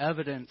amount of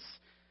evidence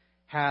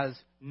has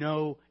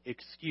no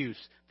excuse.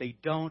 They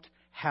don't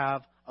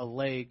have a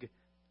leg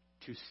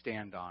to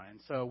stand on.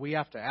 And so we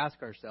have to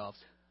ask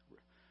ourselves,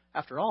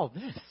 after all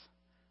this,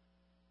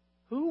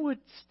 who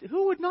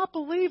would not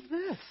believe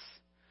this?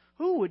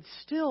 Who would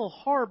still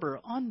harbor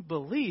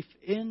unbelief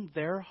in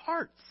their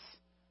hearts?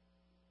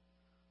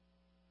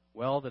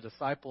 Well, the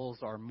disciples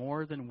are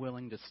more than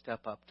willing to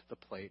step up to the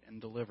plate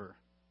and deliver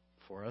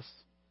for us.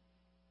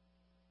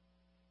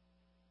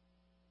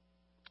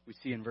 We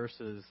see in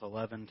verses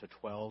 11 to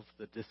 12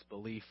 the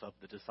disbelief of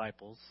the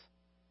disciples.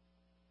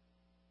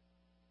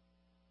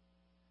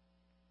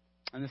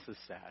 And this is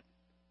sad.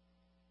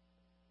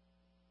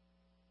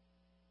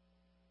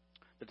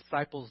 The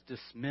disciples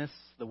dismiss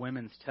the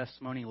women's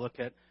testimony. Look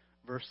at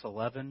verse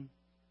 11.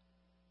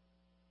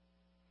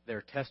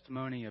 Their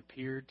testimony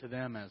appeared to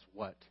them as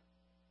what?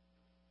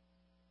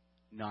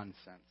 Nonsense.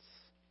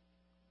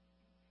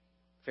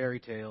 Fairy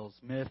tales,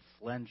 myth,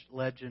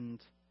 legend,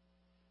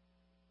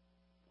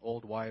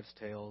 old wives'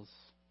 tales.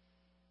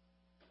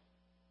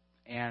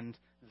 And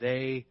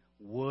they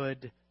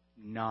would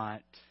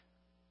not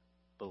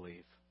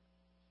believe.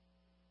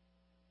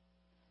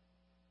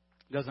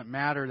 It doesn't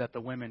matter that the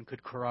women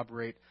could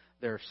corroborate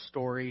their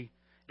story.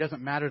 It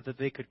doesn't matter that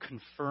they could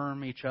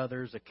confirm each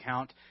other's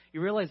account. You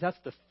realize that's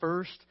the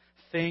first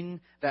thing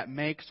that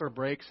makes or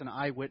breaks an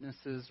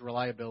eyewitness's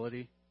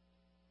reliability?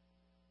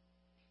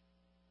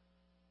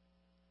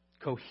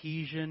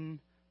 Cohesion,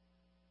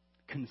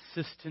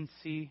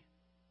 consistency.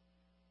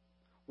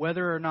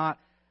 Whether or not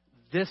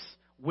this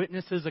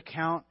witness's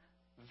account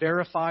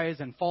verifies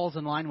and falls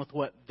in line with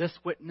what this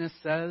witness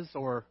says,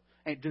 or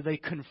do they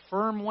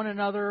confirm one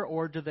another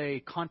or do they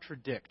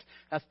contradict?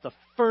 That's the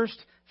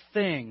first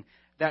thing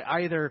that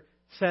either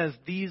says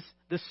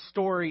this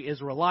story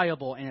is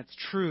reliable and it's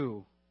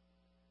true.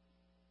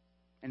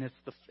 And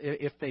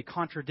if they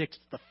contradict,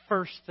 it's the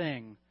first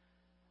thing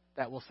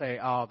that will say,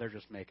 oh, they're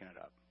just making it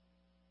up.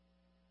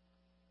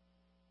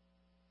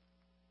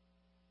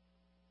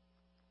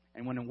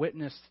 And when a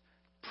witness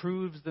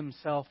proves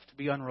themselves to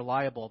be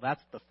unreliable,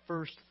 that's the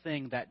first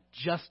thing that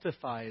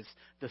justifies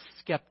the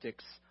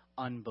skeptic's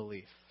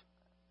unbelief.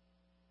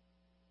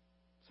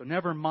 So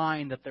never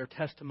mind that their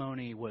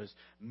testimony was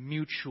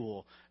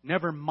mutual.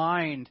 Never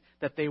mind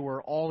that they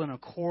were all in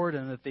accord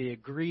and that they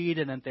agreed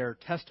and that their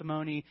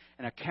testimony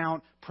and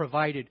account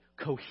provided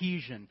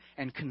cohesion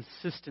and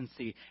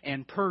consistency.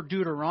 And per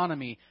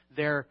Deuteronomy,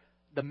 the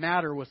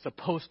matter was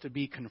supposed to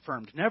be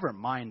confirmed. Never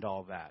mind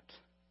all that.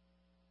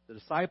 The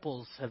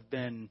disciples have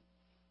been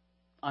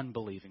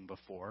unbelieving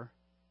before.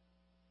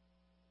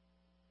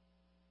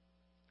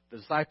 The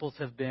disciples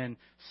have been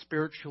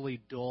spiritually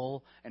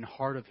dull and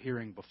hard of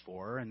hearing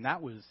before, and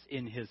that was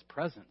in His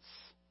presence.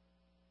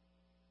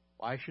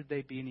 Why should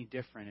they be any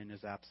different in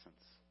His absence?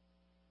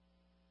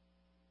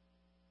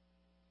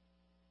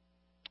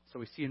 So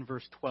we see in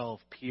verse 12,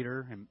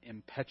 Peter,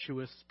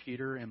 impetuous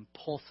Peter,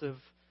 impulsive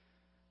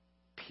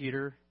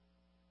Peter.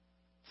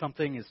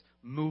 Something is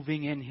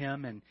moving in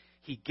him, and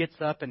he gets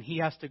up and he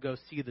has to go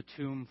see the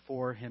tomb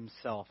for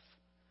himself.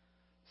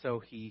 So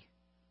he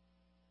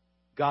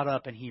got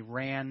up and he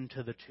ran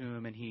to the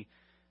tomb, and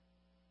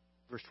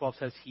verse 12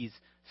 says he's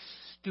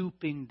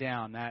stooping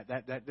down.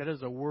 That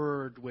is a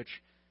word which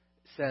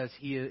says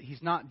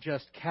he's not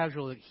just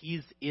casual,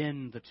 he's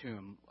in the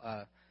tomb.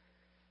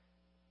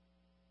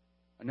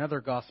 Another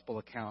gospel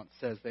account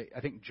says that,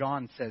 I think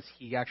John says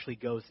he actually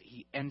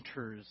he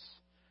enters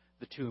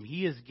the tomb.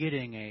 He is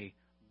getting a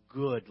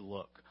good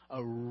look,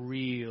 a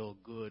real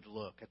good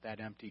look at that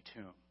empty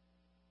tomb.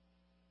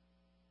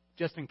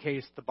 Just in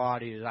case the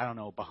body is,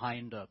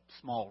 behind a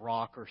small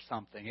rock or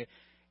something.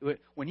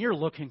 When you're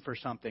looking for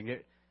something,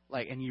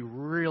 and you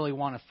really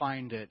want to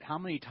find it, how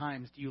many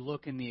times do you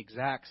look in the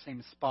exact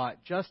same spot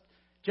just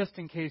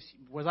in case?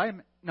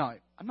 I'm not.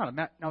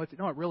 It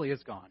really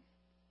is gone.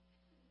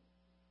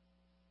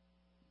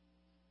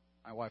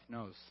 My wife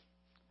knows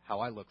how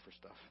I look for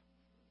stuff.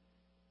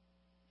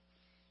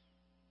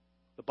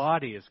 The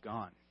body is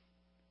gone.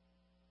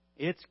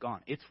 It's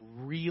gone. It's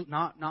real,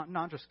 not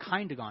just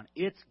kind of gone.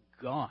 It's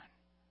gone.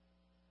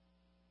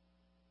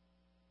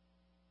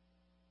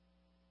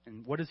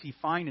 And what does he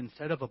find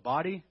instead of a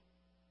body?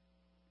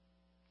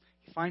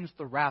 He finds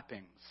the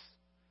wrappings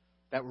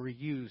that were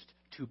used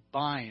to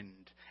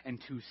bind and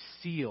to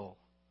seal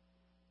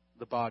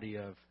the body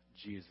of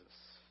Jesus.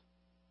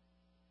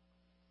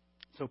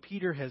 So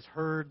Peter has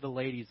heard the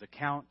lady's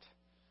account.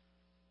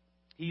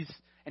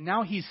 And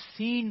now he's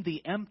seen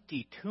the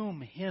empty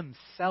tomb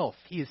himself.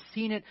 He has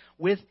seen it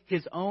with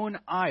his own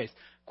eyes.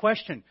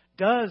 Question,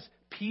 does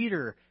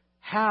Peter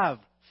have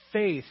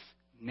faith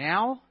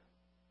now?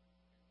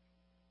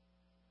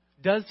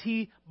 Does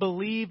he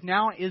believe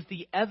now? Is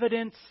the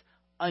evidence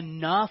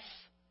enough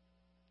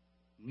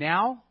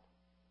now?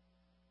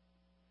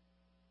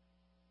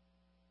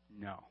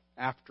 No.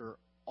 After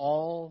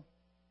all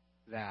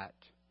that,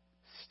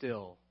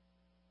 still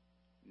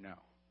no.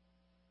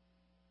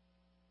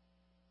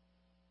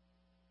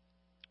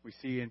 We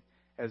see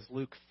as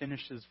Luke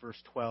finishes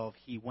verse 12,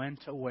 he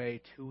went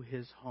away to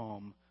his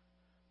home.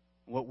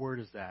 What word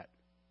is that?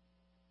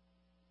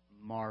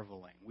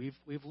 Marveling.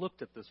 We've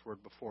looked at this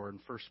word before in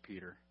 1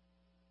 Peter.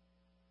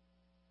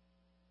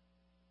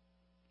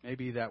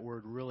 Maybe that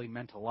word really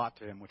meant a lot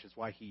to him, which is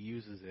why he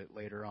uses it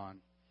later on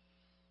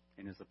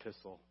in his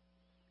epistle.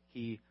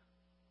 He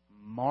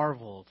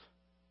marveled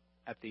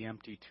at the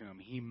empty tomb.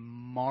 He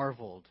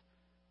marveled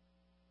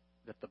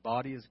that the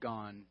body is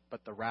gone,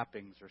 but the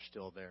wrappings are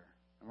still there.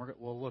 And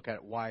we'll look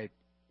at why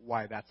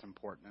that's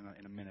important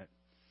in a minute.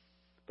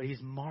 But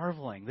he's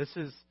marveling.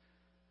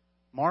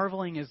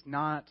 Marveling is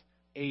not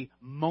a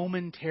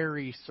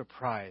momentary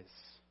surprise.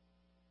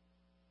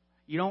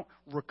 You don't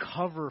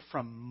recover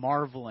from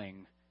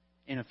marveling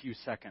in a few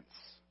seconds.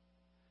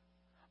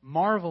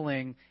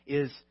 Marveling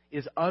is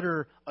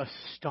utter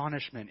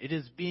astonishment. It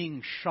is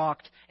being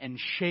shocked and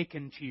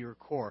shaken to your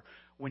core.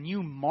 When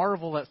you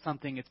marvel at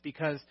something, it's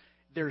because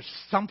there's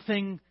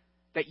something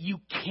that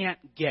you can't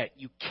get.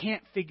 You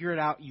can't figure it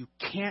out. You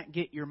can't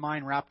get your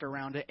mind wrapped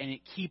around it, and it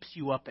keeps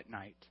you up at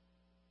night.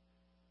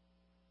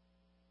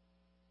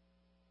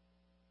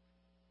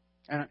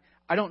 And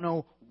I don't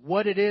know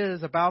what it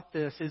is about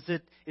this. Is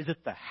it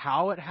the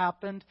how it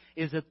happened?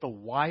 Is it the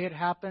why it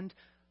happened?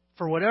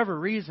 For whatever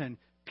reason,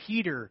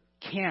 Peter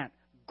can't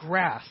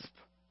grasp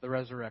the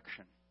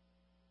resurrection.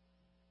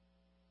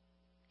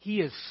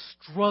 He is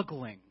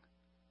struggling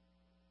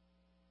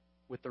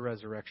with the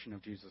resurrection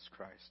of Jesus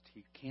Christ.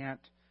 He can't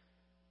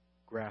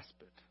grasp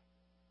it.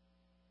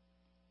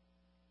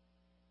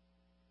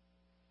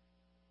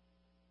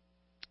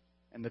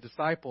 And the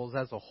disciples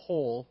as a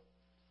whole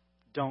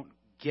don't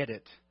get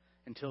it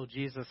until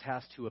Jesus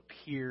has to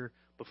appear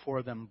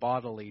before them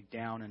bodily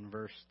down in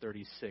verse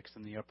 36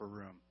 in the upper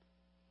room.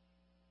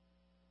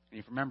 And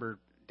if you remember,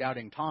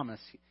 doubting Thomas,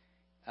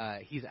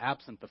 he's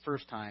absent the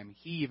first time.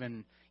 He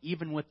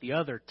even with the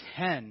other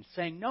 10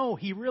 saying, no,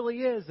 he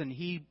really is. And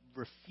he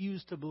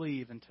refused to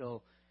believe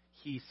until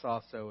he saw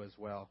so as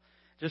well.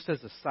 Just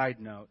as a side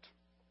note,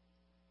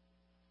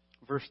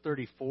 verse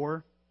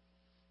 34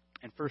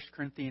 in 1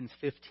 Corinthians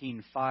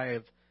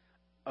 15:5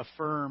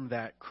 affirm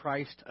that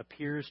Christ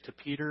appears to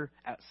Peter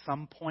at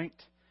some point.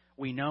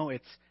 We know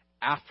it's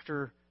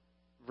after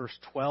verse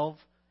 12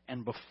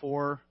 and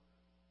before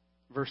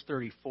verse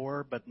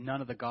 34, but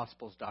none of the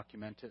Gospels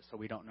document it, so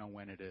we don't know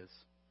when it is.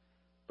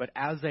 But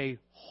as a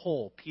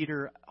whole,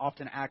 Peter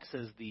often acts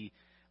as the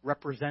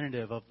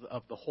representative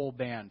of the whole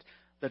band.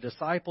 The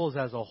disciples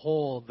as a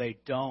whole, they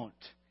don't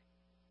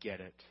get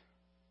it.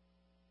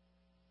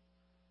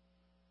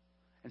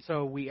 And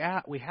so we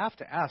have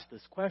to ask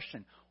this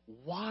question: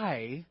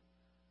 why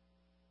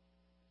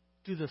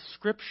do the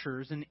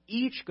Scriptures in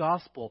each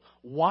Gospel,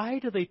 why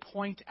do they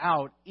point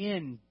out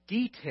in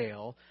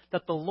detail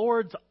that the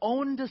Lord's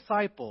own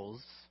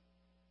disciples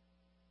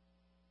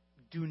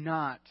do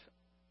not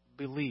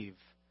believe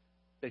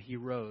that He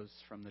rose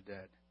from the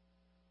dead?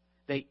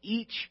 They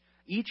each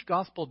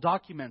Gospel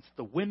documents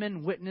the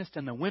women witnessed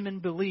and the women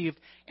believed,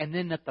 and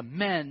then that the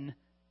men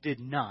did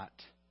not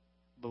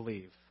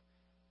believe.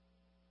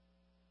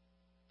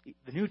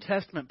 The New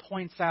Testament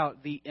points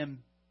out the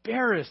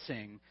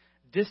embarrassing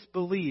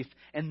disbelief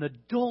and the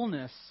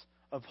dullness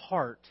of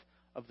heart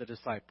of the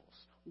disciples.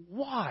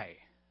 Why?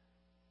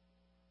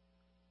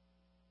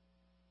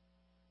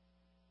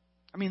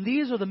 I mean,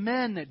 these are the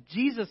men that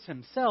Jesus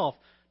Himself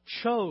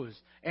chose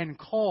and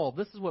called.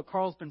 This is what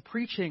Carl's been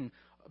preaching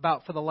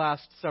about for the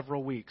last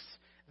several weeks.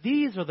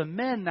 These are the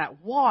men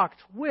that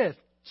walked with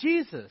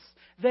Jesus.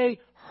 They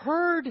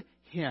heard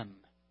Him.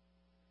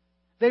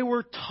 They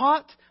were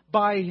taught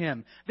by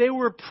Him. They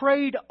were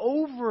prayed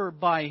over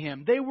by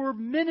Him. They were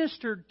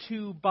ministered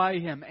to by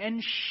Him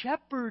and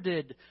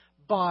shepherded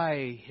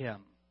by Him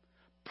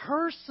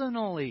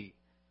personally.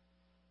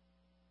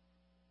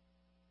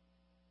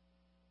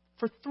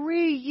 For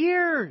 3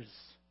 years,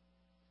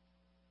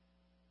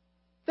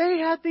 they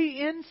had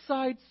the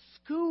inside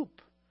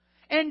scoop.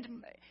 And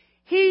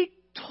He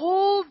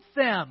told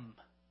them.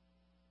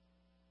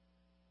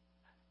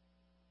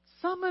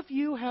 Some of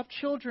you have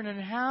children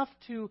and have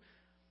to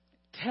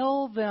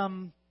tell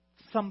them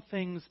some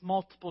things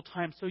multiple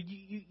times. So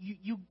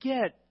you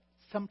get,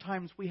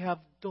 sometimes we have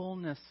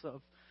dullness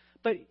of.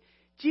 But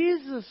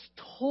Jesus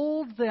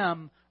told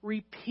them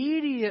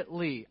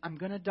repeatedly, I'm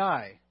going to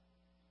die.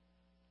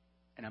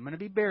 And I'm going to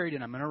be buried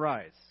and I'm going to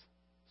rise.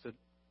 So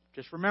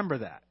just remember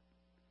that.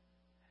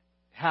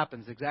 It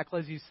happens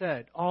exactly as you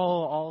said. Oh,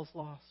 all's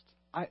lost.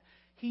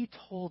 He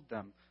told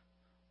them.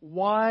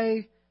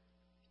 Why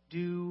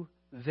do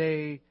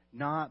they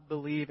not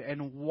believe?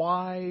 And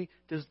why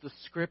does the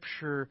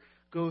Scripture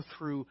go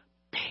through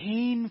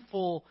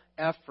painful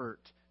effort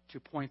to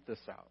point this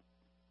out?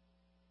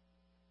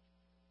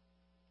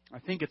 I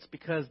think it's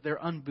because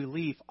their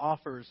unbelief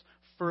offers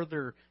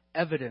further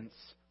evidence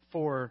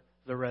for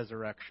the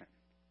resurrection.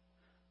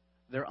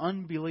 Their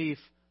unbelief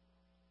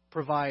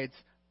provides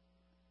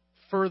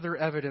further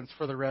evidence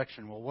for the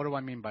resurrection. Well, what do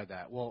I mean by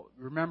that? Well,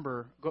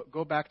 remember,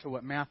 go back to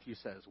what Matthew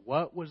says.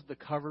 What was the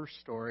cover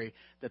story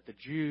that the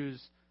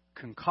Jews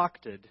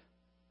concocted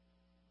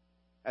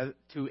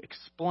to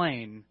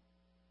explain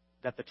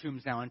that the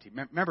tomb's now empty?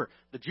 Remember,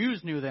 the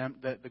Jews knew that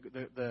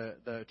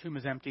the tomb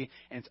is empty,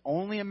 and it's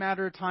only a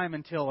matter of time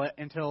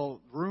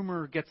until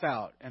rumor gets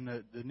out and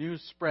the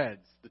news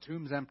spreads. The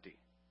tomb's empty.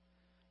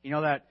 You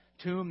know that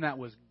tomb that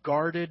was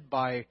guarded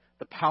by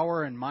the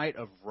power and might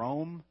of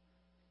Rome?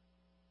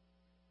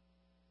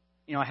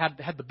 You know,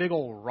 had the big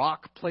old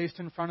rock placed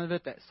in front of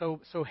it that's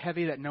so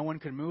heavy that no one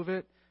could move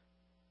it.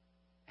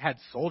 Had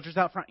soldiers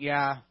out front.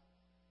 Yeah,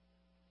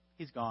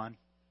 He's gone.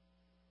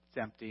 It's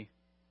empty.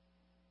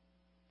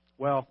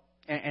 Well,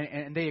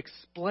 and they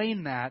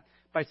explain that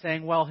by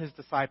saying, well, His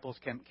disciples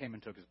came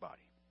and took His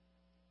body.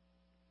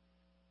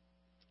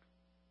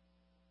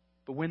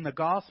 But when the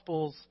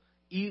Gospels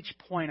each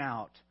point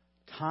out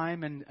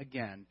time and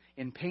again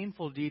in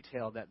painful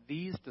detail that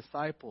these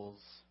disciples,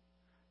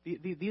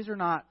 these are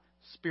not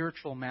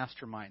spiritual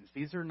masterminds.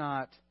 These are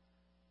not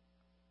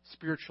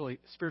spiritually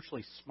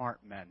smart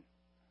men.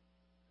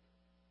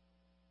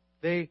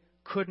 They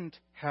couldn't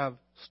have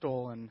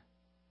stolen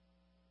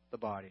the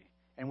body.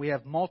 And we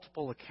have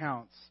multiple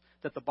accounts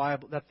that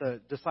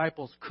the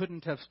disciples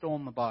couldn't have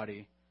stolen the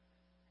body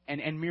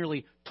and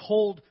merely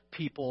told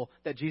people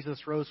that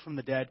Jesus rose from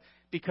the dead,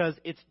 because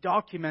it's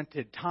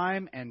documented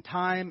time and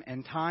time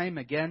and time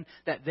again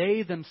that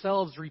they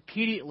themselves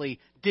repeatedly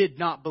did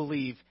not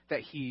believe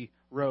that He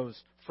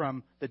rose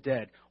from the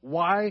dead.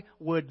 Why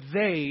would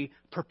they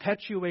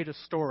perpetuate a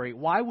story?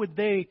 Why would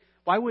they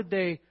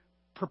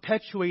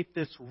perpetuate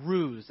this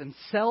ruse and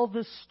sell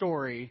this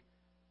story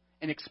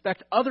and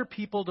expect other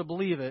people to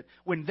believe it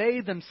when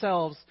they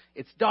themselves,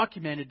 it's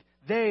documented,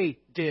 they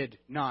did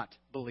not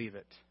believe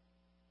it?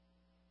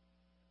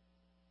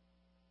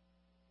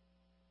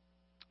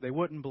 They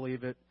wouldn't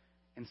believe it,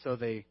 and so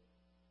they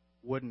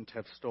wouldn't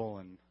have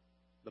stolen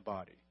the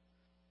body.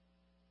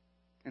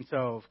 And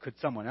so, could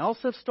someone else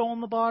have stolen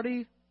the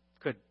body?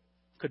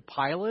 Could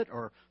Pilate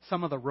or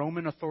some of the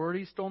Roman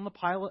authorities stolen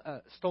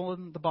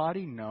the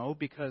body? No,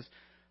 because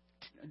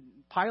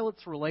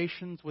Pilate's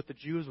relations with the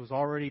Jews was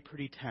already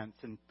pretty tense.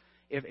 And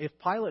if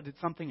Pilate did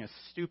something as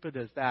stupid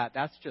as that,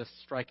 that's just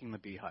striking the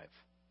beehive.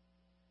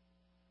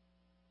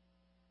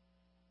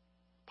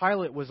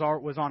 Pilate was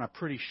on a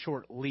pretty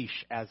short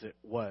leash as it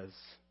was.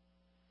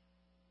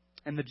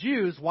 And the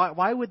Jews,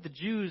 why would the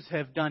Jews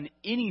have done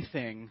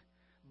anything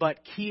but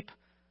keep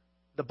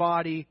the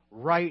body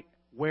right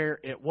where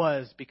it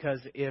was?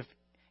 Because if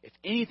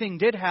anything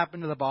did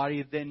happen to the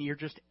body, then you're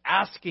just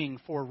asking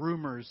for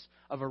rumors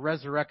of a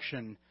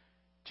resurrection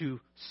to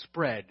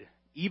spread.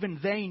 Even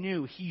they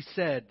knew he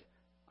said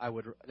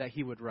that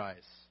he would rise.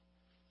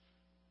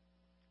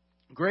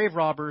 Grave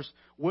robbers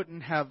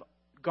wouldn't have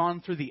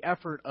gone through the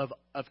effort of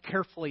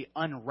carefully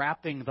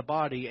unwrapping the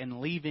body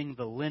and leaving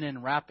the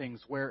linen wrappings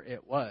where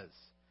it was.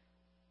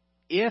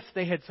 If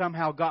they had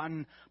somehow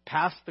gotten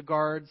past the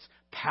guards,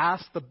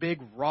 past the big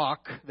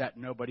rock that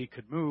nobody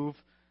could move,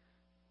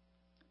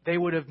 they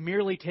would have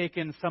merely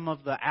taken some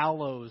of the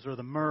aloes or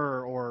the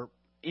myrrh or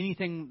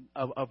anything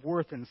of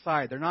worth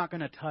inside. They're not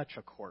going to touch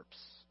a corpse.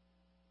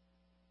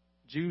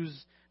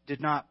 Jews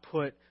did not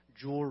put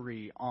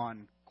jewelry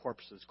on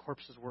corpses.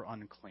 Corpses were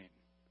unclean.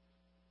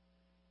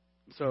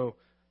 So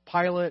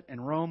Pilate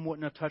and Rome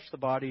wouldn't have touched the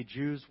body. The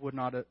Jews would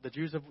not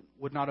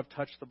have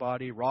touched the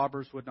body.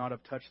 Robbers would not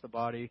have touched the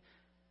body.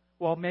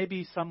 Well,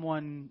 maybe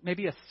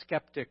a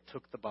skeptic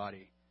took the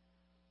body.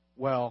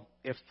 Well,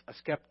 if a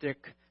skeptic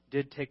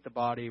did take the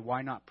body,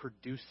 why not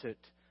produce it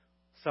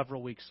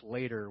several weeks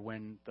later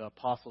when the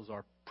apostles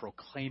are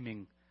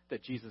proclaiming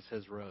that Jesus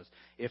has rose?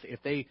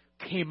 If they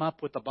came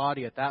up with the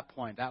body at that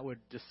point, that would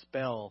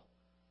dispel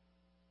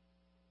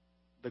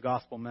the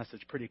gospel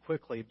message pretty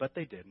quickly, but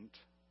they didn't.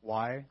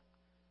 Why?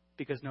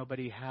 Because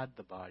nobody had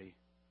the body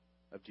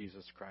of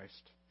Jesus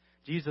Christ.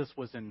 Jesus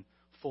was in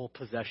full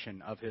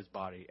possession of his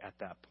body at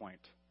that point.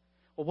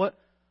 Well,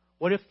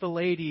 what if the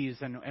ladies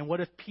and what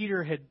if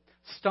Peter had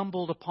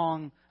stumbled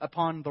upon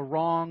the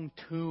wrong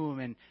tomb,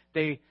 and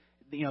they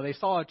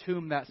saw a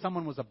tomb that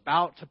someone was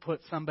about to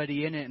put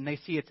somebody in it, and they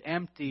see it's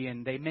empty,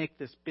 and they make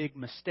this big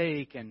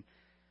mistake and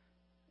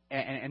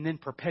then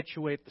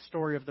perpetuate the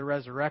story of the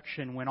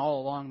resurrection when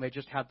all along they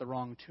just had the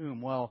wrong tomb.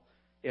 Well,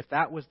 if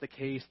that was the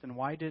case, then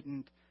why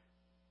didn't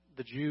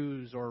the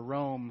Jews or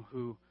Rome,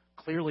 who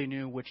clearly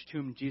knew which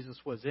tomb Jesus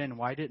was in,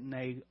 why didn't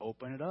they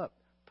open it up,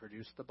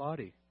 produce the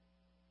body?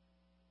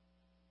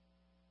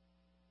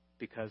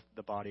 Because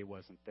the body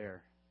wasn't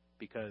there.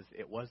 Because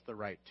it was the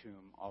right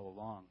tomb all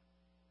along.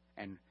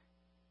 And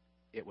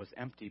it was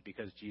empty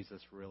because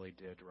Jesus really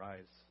did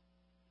rise.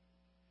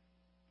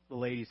 The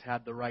ladies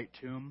had the right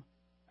tomb.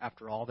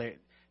 After all,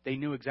 they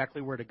knew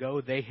exactly where to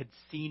go. They had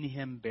seen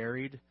him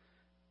buried.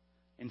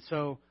 And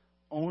so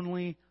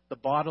only the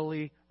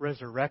bodily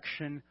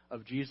resurrection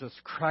of Jesus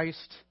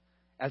Christ,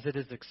 as it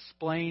is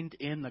explained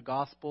in the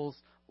Gospels,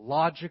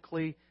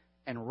 logically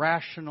and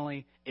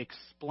rationally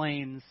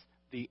explains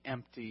the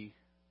empty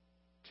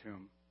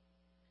tomb.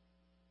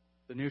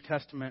 The New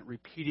Testament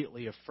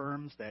repeatedly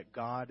affirms that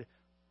God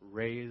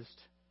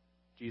raised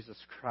Jesus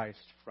Christ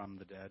from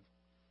the dead.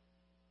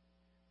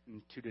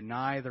 And to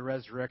deny the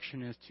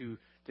resurrection is to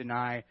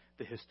deny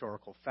the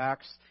historical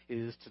facts. It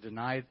is to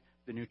deny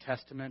the New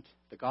Testament,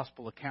 the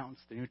Gospel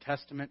accounts, the New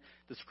Testament,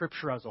 the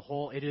Scripture as a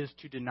whole. It is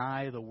to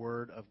deny the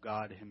Word of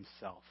God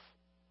Himself.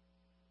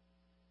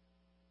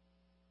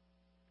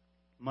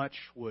 Much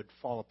would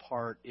fall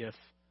apart if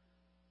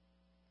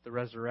the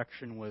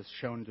resurrection was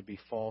shown to be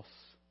false.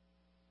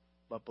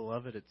 But,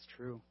 beloved, it's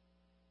true.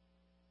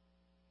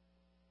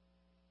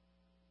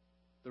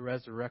 The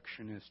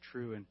resurrection is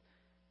true, and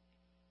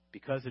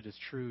because it is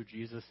true,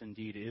 Jesus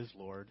indeed is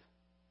Lord.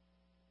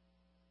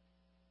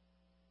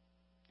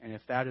 And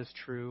if that is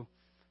true,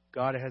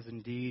 God has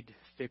indeed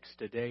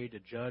fixed a day to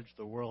judge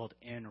the world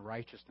in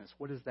righteousness.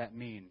 What does that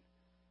mean,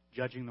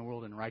 judging the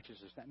world in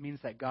righteousness? That means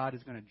that God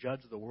is going to judge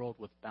the world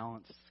with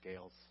balanced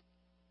scales.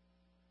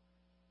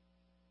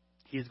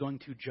 He is going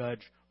to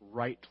judge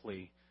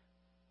rightly.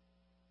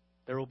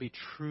 There will be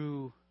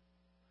true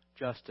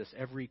justice.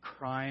 Every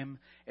crime,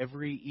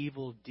 every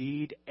evil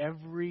deed,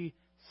 every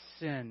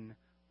sin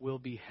will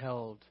be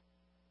held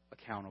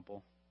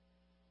accountable.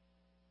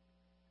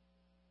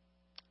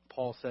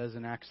 Paul says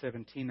in Acts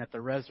 17 that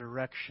the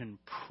resurrection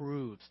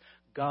proves,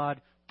 God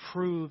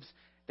proves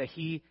that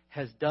He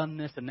has done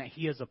this and that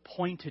He has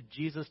appointed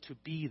Jesus to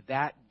be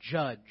that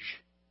judge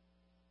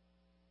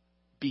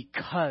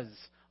because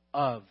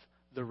of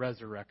the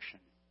resurrection.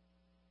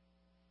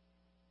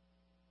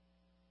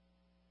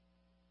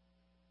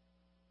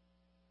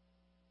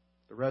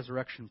 The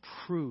resurrection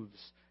proves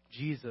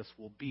Jesus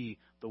will be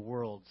the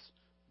world's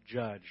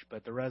judge,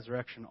 but the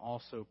resurrection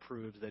also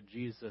proves that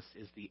Jesus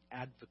is the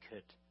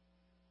advocate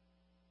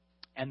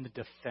and the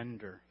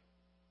defender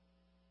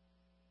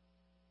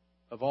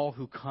of all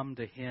who come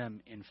to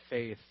Him in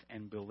faith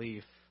and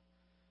belief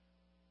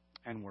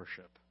and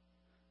worship.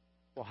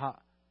 Well, how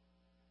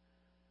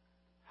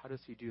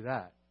does He do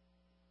that?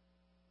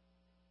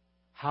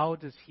 How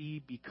does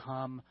He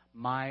become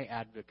my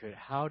advocate?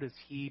 How does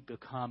He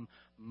become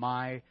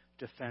my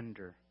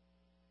defender?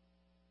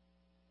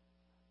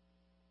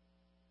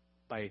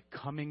 By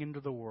coming into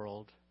the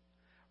world,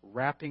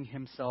 wrapping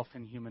Himself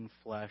in human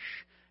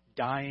flesh,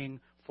 dying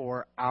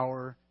for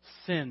our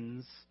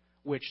sins,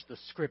 which the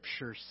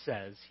Scripture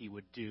says He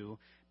would do,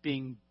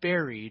 being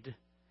buried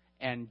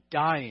and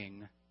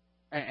dying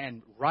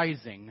and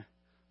rising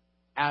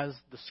as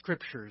the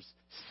Scriptures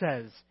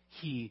says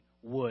he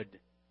would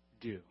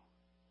do.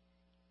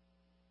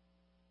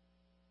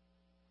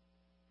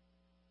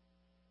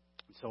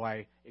 So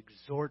I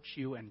exhort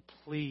you and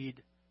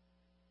plead,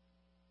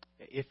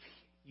 if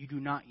you do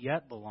not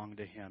yet belong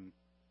to him,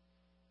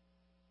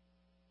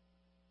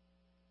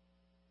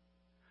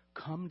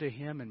 come to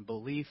him in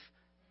belief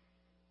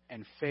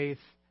and faith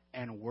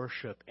and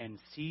worship and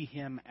see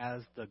him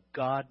as the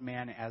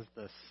God-man, as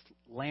the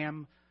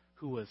Lamb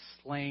who was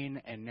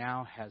slain and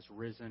now has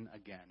risen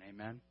again.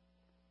 Amen?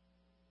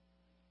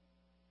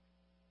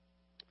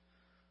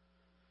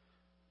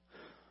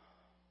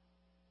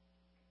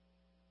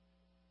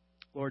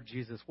 Lord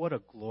Jesus, what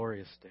a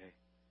glorious day.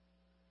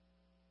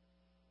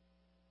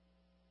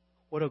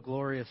 What a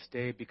glorious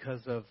day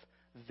because of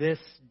this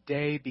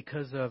day,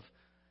 because of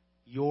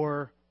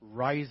your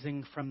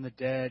rising from the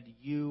dead.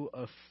 You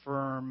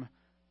affirm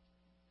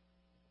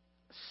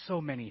so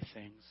many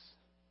things.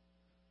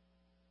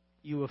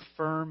 You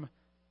affirm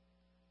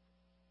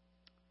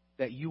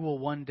that you will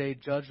one day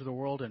judge the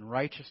world in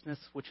righteousness,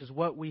 which is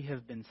what we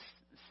have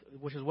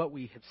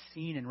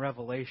seen in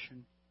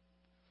Revelation.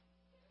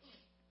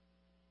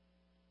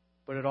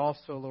 But it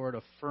also, Lord,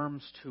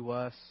 affirms to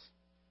us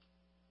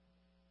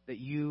that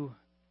you,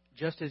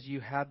 just as you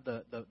had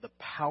the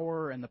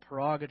power and the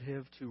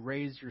prerogative to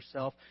raise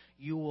yourself,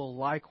 you will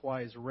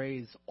likewise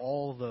raise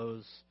all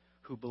those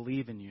who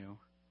believe in you.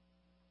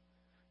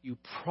 You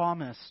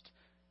promised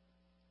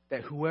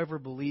that whoever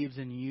believes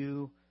in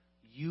you,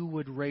 you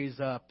would raise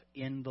up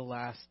in the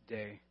last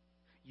day.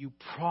 You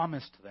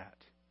promised that.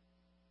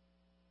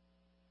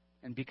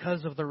 And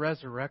because of the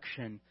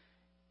resurrection,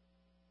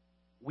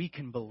 we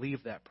can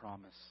believe that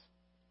promise.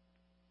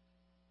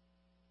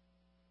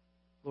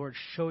 Lord,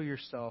 show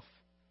yourself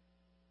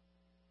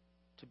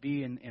to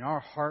be in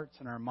our hearts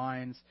and our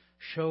minds.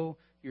 Show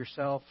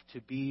yourself to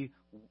be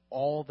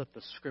all that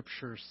the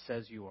Scripture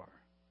says you are.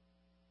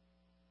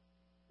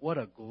 What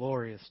a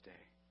glorious day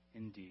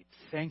indeed.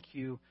 Thank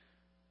you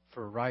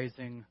for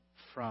rising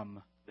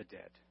from the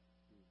dead.